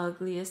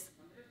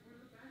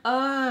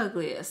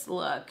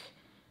look.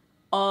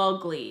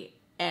 Ugly.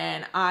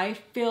 And I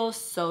feel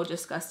so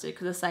disgusted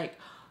because it's like,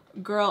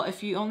 girl,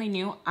 if you only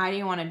knew, I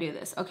didn't want to do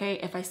this, okay?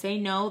 If I say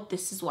no,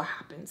 this is what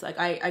happens. Like,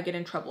 I get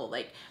in trouble.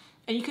 Like,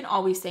 and you can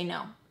always say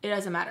no. It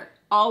doesn't matter.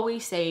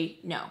 Always say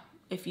no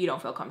if you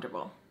don't feel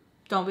comfortable.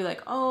 Don't be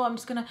like, oh,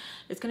 it's gonna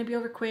be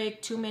over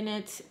quick, 2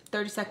 minutes,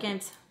 30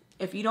 seconds.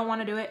 If you don't want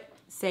to do it,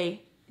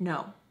 say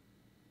no,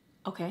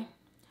 okay?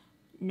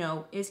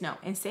 No is no,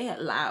 and say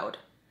it loud.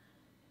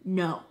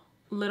 No.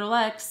 Little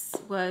X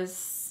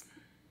was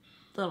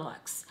little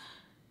X.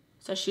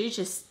 So she's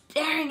just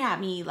staring at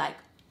me like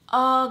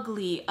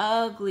ugly,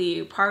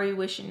 probably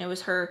wishing it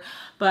was her.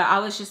 But I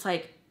was just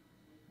like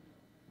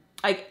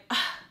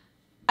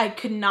I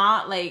could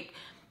not, like,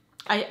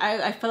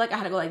 I felt like I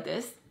had to go like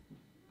this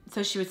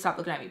so she would stop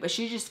looking at me. But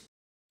she's just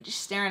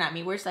staring at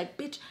me, where it's like,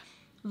 bitch,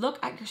 look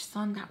at your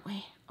son that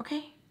way,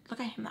 okay? Look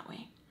at him that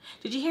way.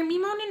 Did you hear me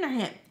moaning or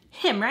him?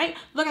 Him, right?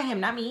 Look at him,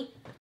 not me.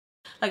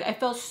 Like, I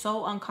felt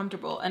so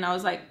uncomfortable, and I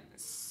was like,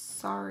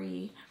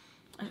 sorry.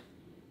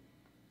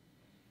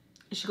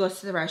 She goes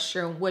to the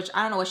restroom, which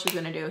I don't know what she's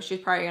gonna do. She's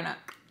probably gonna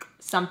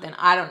something.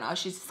 I don't know.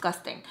 She's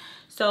disgusting.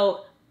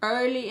 So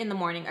early in the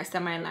morning, I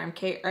set my alarm,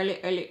 okay?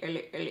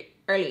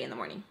 Early in the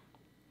morning.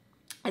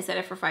 I set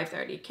it for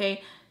 5:30,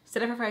 okay?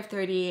 Set it for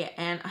 5:30,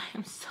 and I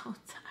am so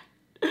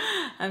tired.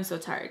 I'm so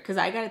tired because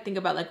I gotta think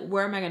about, like,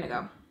 where am I gonna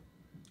go?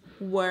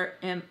 Where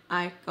am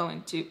I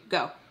going to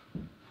go?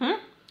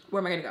 Where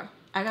am I gonna go?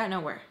 I got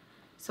nowhere.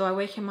 So I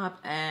wake him up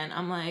and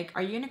I'm like,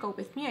 are you gonna go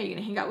with me? Are you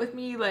gonna hang out with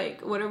me?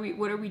 Like, what are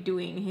we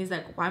doing? And he's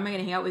like, why am I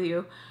gonna hang out with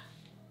you?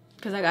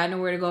 Because I got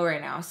nowhere to go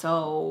right now.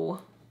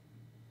 So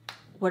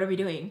what are we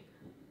doing?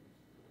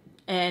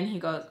 And he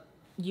goes,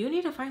 you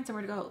need to find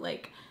somewhere to go.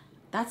 Like,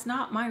 that's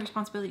not my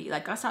responsibility.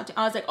 Like, that's not,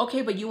 I was like,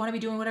 okay, but you want to be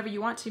doing whatever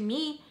you want to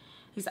me?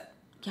 He's like,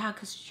 yeah,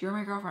 because you're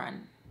my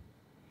girlfriend.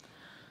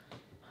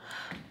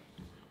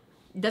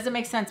 Doesn't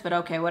make sense, but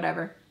okay,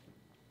 whatever.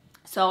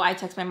 So I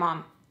text my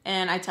mom.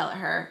 And I tell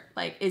her,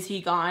 like, is he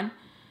gone?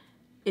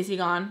 Is he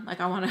gone? Like,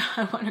 I wanna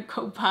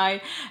go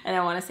by and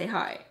I wanna say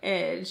hi.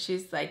 And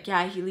she's like,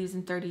 yeah, he leaves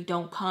in 30.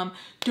 Don't come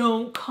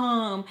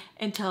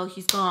until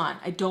he's gone.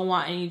 I don't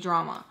want any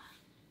drama.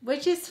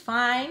 Which is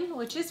fine,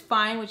 which is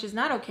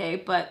not okay,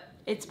 but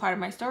it's part of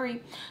my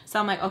story. So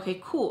I'm like,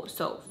 okay, cool.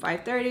 So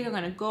 5:30, I'm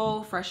gonna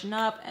go freshen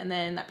up, and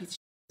then that piece of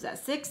shit is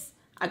at 6.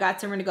 I got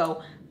somewhere to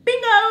go.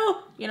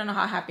 Bingo! You don't know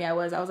how happy I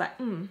was. I was like,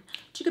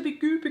 chicka be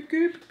goop,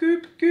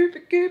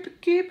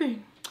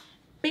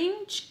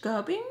 bing,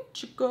 chicka bing,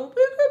 chicka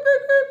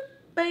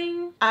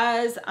bing.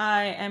 As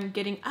I am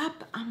getting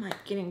up, I'm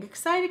like getting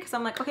excited because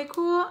I'm like, okay,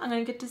 cool. I'm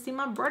gonna get to see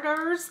my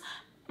brothers.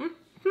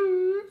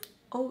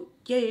 Oh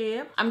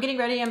yeah. I'm getting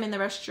ready. I'm in the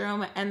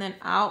restroom, and then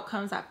out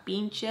comes that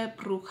pinche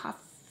bruja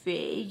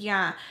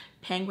fea,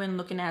 penguin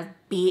looking ass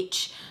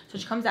bitch. So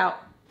she comes out.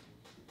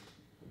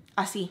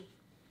 Así.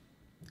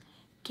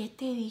 ¿Qué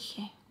te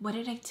dije? What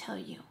did I tell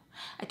you?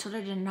 I told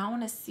her I did not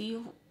want to see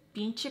you,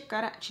 pinche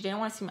cara. She didn't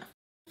want to see my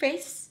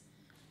face.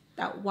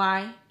 That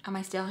why am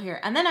I still here?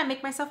 And then I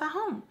make myself at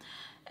home.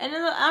 And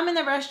then I'm in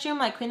the restroom,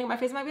 like, cleaning my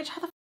face. I'm like, bitch,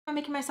 how the f am I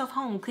making myself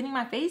home? Cleaning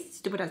my face?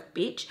 Stupid ass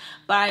bitch.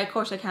 But of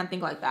course, I can't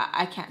think like that.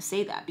 I can't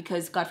say that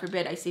because, God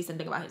forbid, I say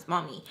something about his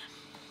mommy.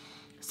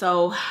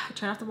 So I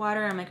turn off the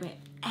water. I'm like,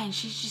 and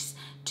she's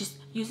just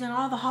using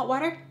all the hot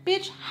water.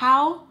 Bitch,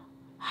 how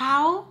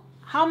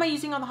am I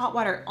using all the hot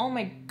water? Oh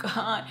my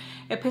God.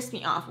 It pissed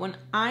me off. When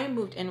I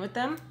moved in with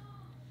them,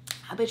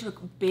 a bitch would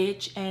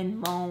bitch and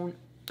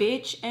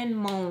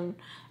moan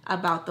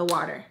about the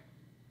water.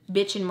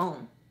 Bitch and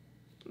moan.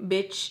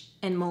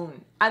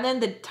 And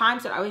then the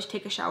times that I always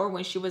take a shower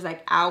when she was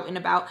like out and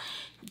about,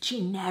 she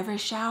never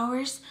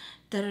showers.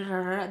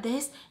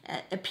 This.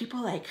 And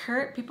people like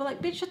her. People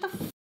like, bitch, shut the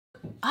f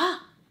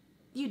up.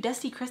 You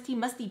dusty, crusty,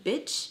 musty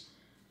bitch.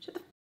 Shut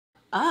the f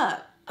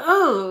up.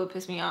 Oh, it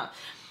pissed me off.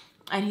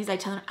 And he's like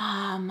telling her,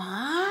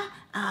 Ama,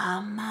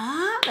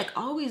 like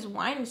always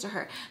whining to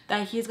her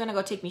that he's gonna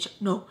go take me.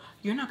 No,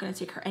 you're not gonna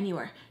take her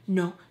anywhere.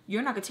 No,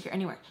 you're not gonna take her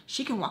anywhere.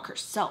 She can walk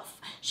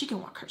herself.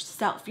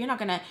 You're not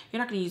gonna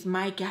use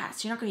my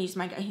gas. You're not gonna use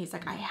my gas. He's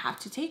like, I have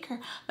to take her.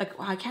 Like,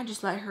 well, I can't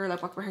just let her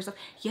like walk by herself.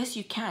 Yes,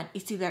 you can.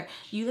 It's either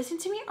you listen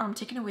to me or I'm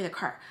taking away the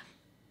car.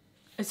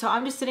 And so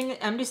I'm just sitting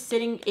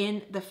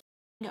in the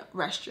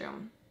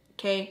restroom,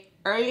 okay,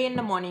 early in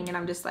the morning, and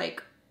I'm just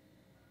like,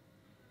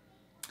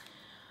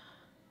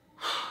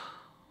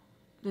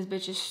 This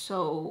bitch is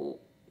so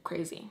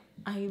crazy.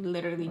 I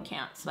literally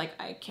can't. Like,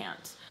 I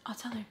can't. I'll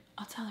tell her.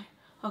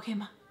 Okay,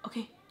 ma.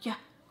 Okay, yeah.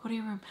 Go to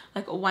your room.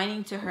 Like,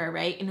 whining to her,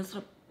 right? In this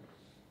little...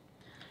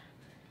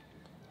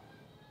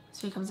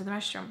 So he comes to the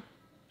restroom.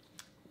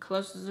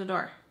 Closes the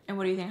door. And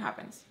what do you think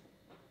happens?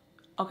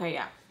 Okay,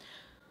 yeah.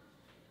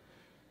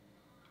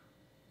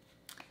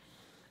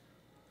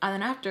 And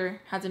then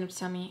after, has enough to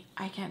tell me,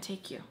 I can't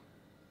take you.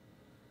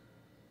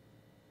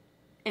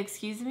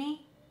 Excuse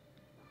me?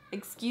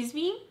 Excuse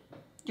me?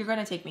 You're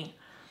gonna take me.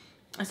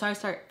 And so I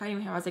start fighting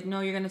with him. I was like,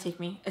 no, you're gonna take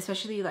me.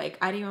 Especially, like,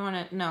 I didn't even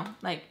wanna, no,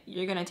 like,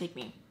 you're gonna take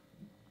me.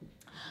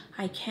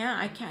 I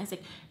can't. He's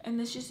like, and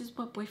this just is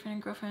what boyfriend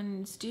and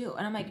girlfriends do.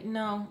 And I'm like,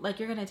 no, like,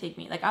 you're gonna take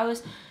me. Like, I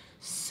was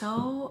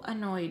so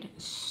annoyed,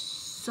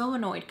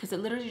 because it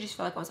literally just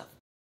felt like I was a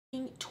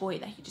fucking toy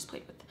that he just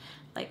played with.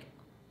 Like,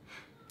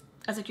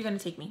 I was like, you're gonna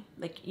take me.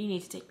 Like, you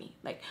need to take me.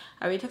 Like,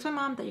 I already texted my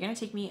mom that you're gonna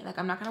take me. Like,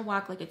 I'm not gonna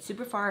walk. Like, it's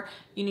super far.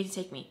 You need to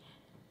take me.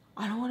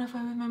 I don't want to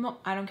fight with my mom.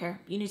 I don't care.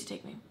 You need to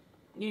take me.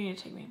 You need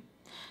to take me.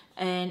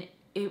 And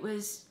it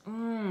was,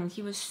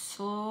 he was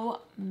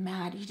so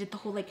mad. He did the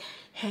whole, like,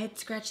 head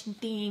scratching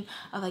thing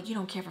of, like, you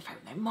don't care if I fight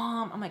with my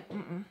mom. I'm like,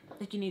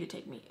 like, you need to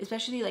take me.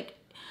 Especially, like,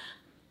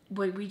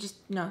 but we just,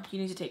 no, you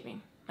need to take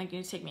me. Like, you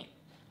need to take me.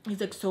 He's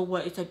like, so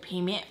what? It's like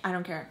payment? I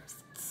don't care.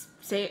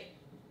 Say it.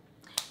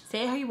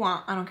 Say it how you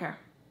want. I don't care.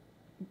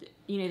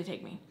 You need to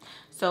take me.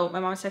 So my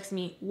mom's texting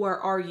me, where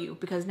are you?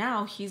 Because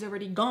now he's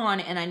already gone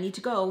and I need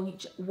to go.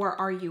 Where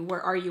are you?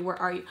 Where are you? Where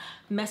are you?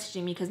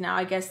 Messaging me because now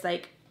I guess,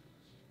 like,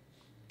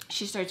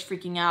 she starts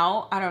freaking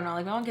out. I don't know.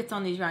 Like, my mom gets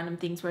on these random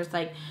things where it's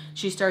like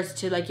she starts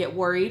to, like, get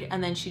worried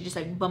and then she just,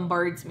 like,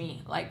 bombards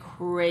me like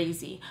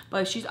crazy.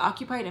 But if she's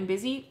occupied and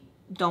busy,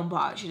 don't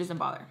bother. She doesn't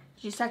bother.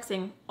 She's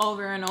texting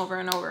over and over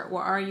and over.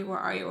 Where are you? Where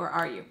are you? Where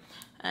are you?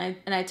 And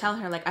I tell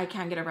her, like, I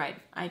can't get a ride.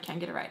 I can't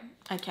get a ride.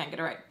 I can't get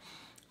a ride.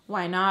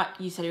 Why not?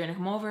 You said you're gonna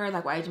come over.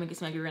 Like, why did you make it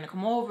seem like you were gonna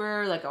come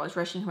over? Like, I was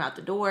rushing him out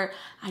the door.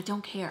 I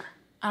don't care.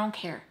 I don't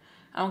care.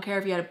 I don't care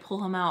if you had to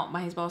pull him out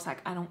by his ball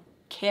sack. I don't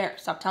care.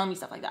 Stop telling me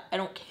stuff like that. I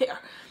don't care.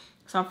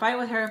 So I'm fighting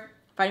with her,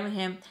 fighting with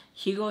him.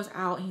 He goes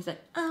out and he's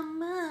like,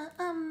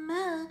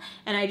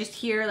 and I just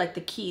hear, like,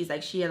 the keys.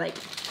 Like, she had, like,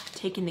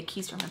 taken the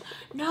keys from him.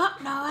 No,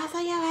 I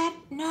saw your head.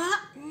 No.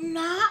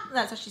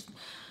 That's how she's.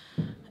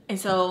 And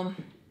so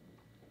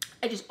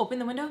I just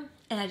opened the window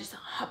and I just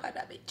hop out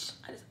that bitch.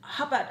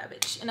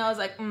 And I was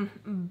like,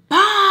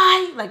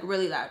 bye. Like,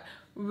 really loud.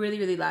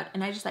 Really loud.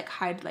 And I just, like,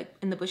 hide, like,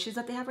 in the bushes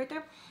that they have right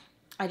there.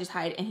 I just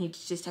hide and he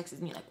just texts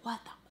me like, what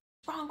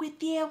the wrong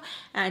with you?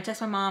 And I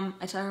text my mom.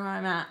 I tell her where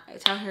I'm at. I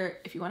tell her,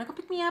 if you want to come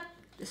pick me up,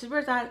 this is where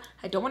it's at.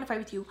 I don't want to fight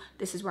with you.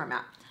 This is where I'm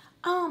at.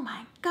 Oh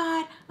my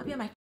God. I'll be on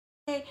my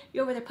day.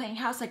 You're over there playing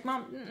house. Like,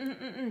 mom,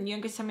 you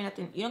don't get to tell me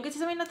nothing. You don't get to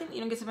tell me nothing. You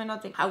don't get to tell me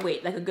nothing. I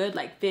wait like a good,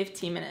 like,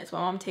 15 minutes. My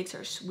mom takes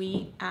her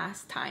sweet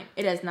ass time.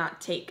 It does not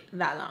take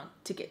that long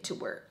to get to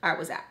where I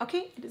was at.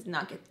 Okay? It does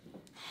not get,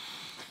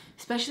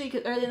 especially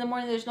because early in the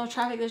morning, there's no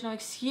traffic. There's no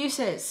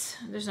excuses.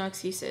 There's no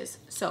excuses.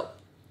 So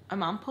my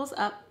mom pulls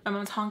up. My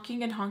mom's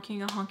honking and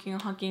honking and honking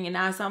and honking. And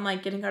as I'm,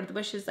 like, getting out of the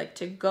bushes, like,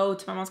 to go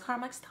to my mom's car,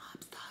 I'm like, stop.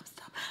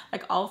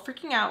 Like, all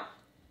freaking out.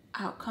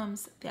 Out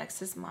comes the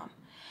ex's mom.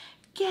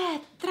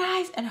 Get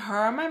traes. And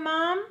her and my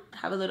mom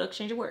have a little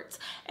exchange of words.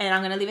 And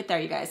I'm going to leave it there,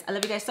 you guys. I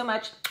love you guys so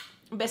much.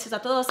 Besos a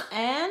todos.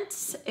 And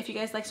if you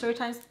guys like story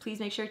times, please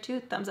make sure to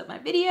thumbs up my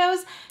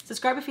videos.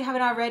 Subscribe if you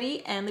haven't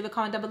already. And leave a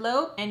comment down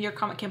below. And your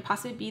comment can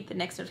possibly be the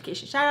next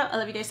notification shout out. I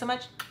love you guys so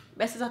much.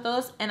 Besos a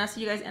todos. And I'll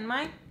see you guys in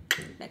my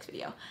next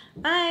video.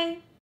 Bye.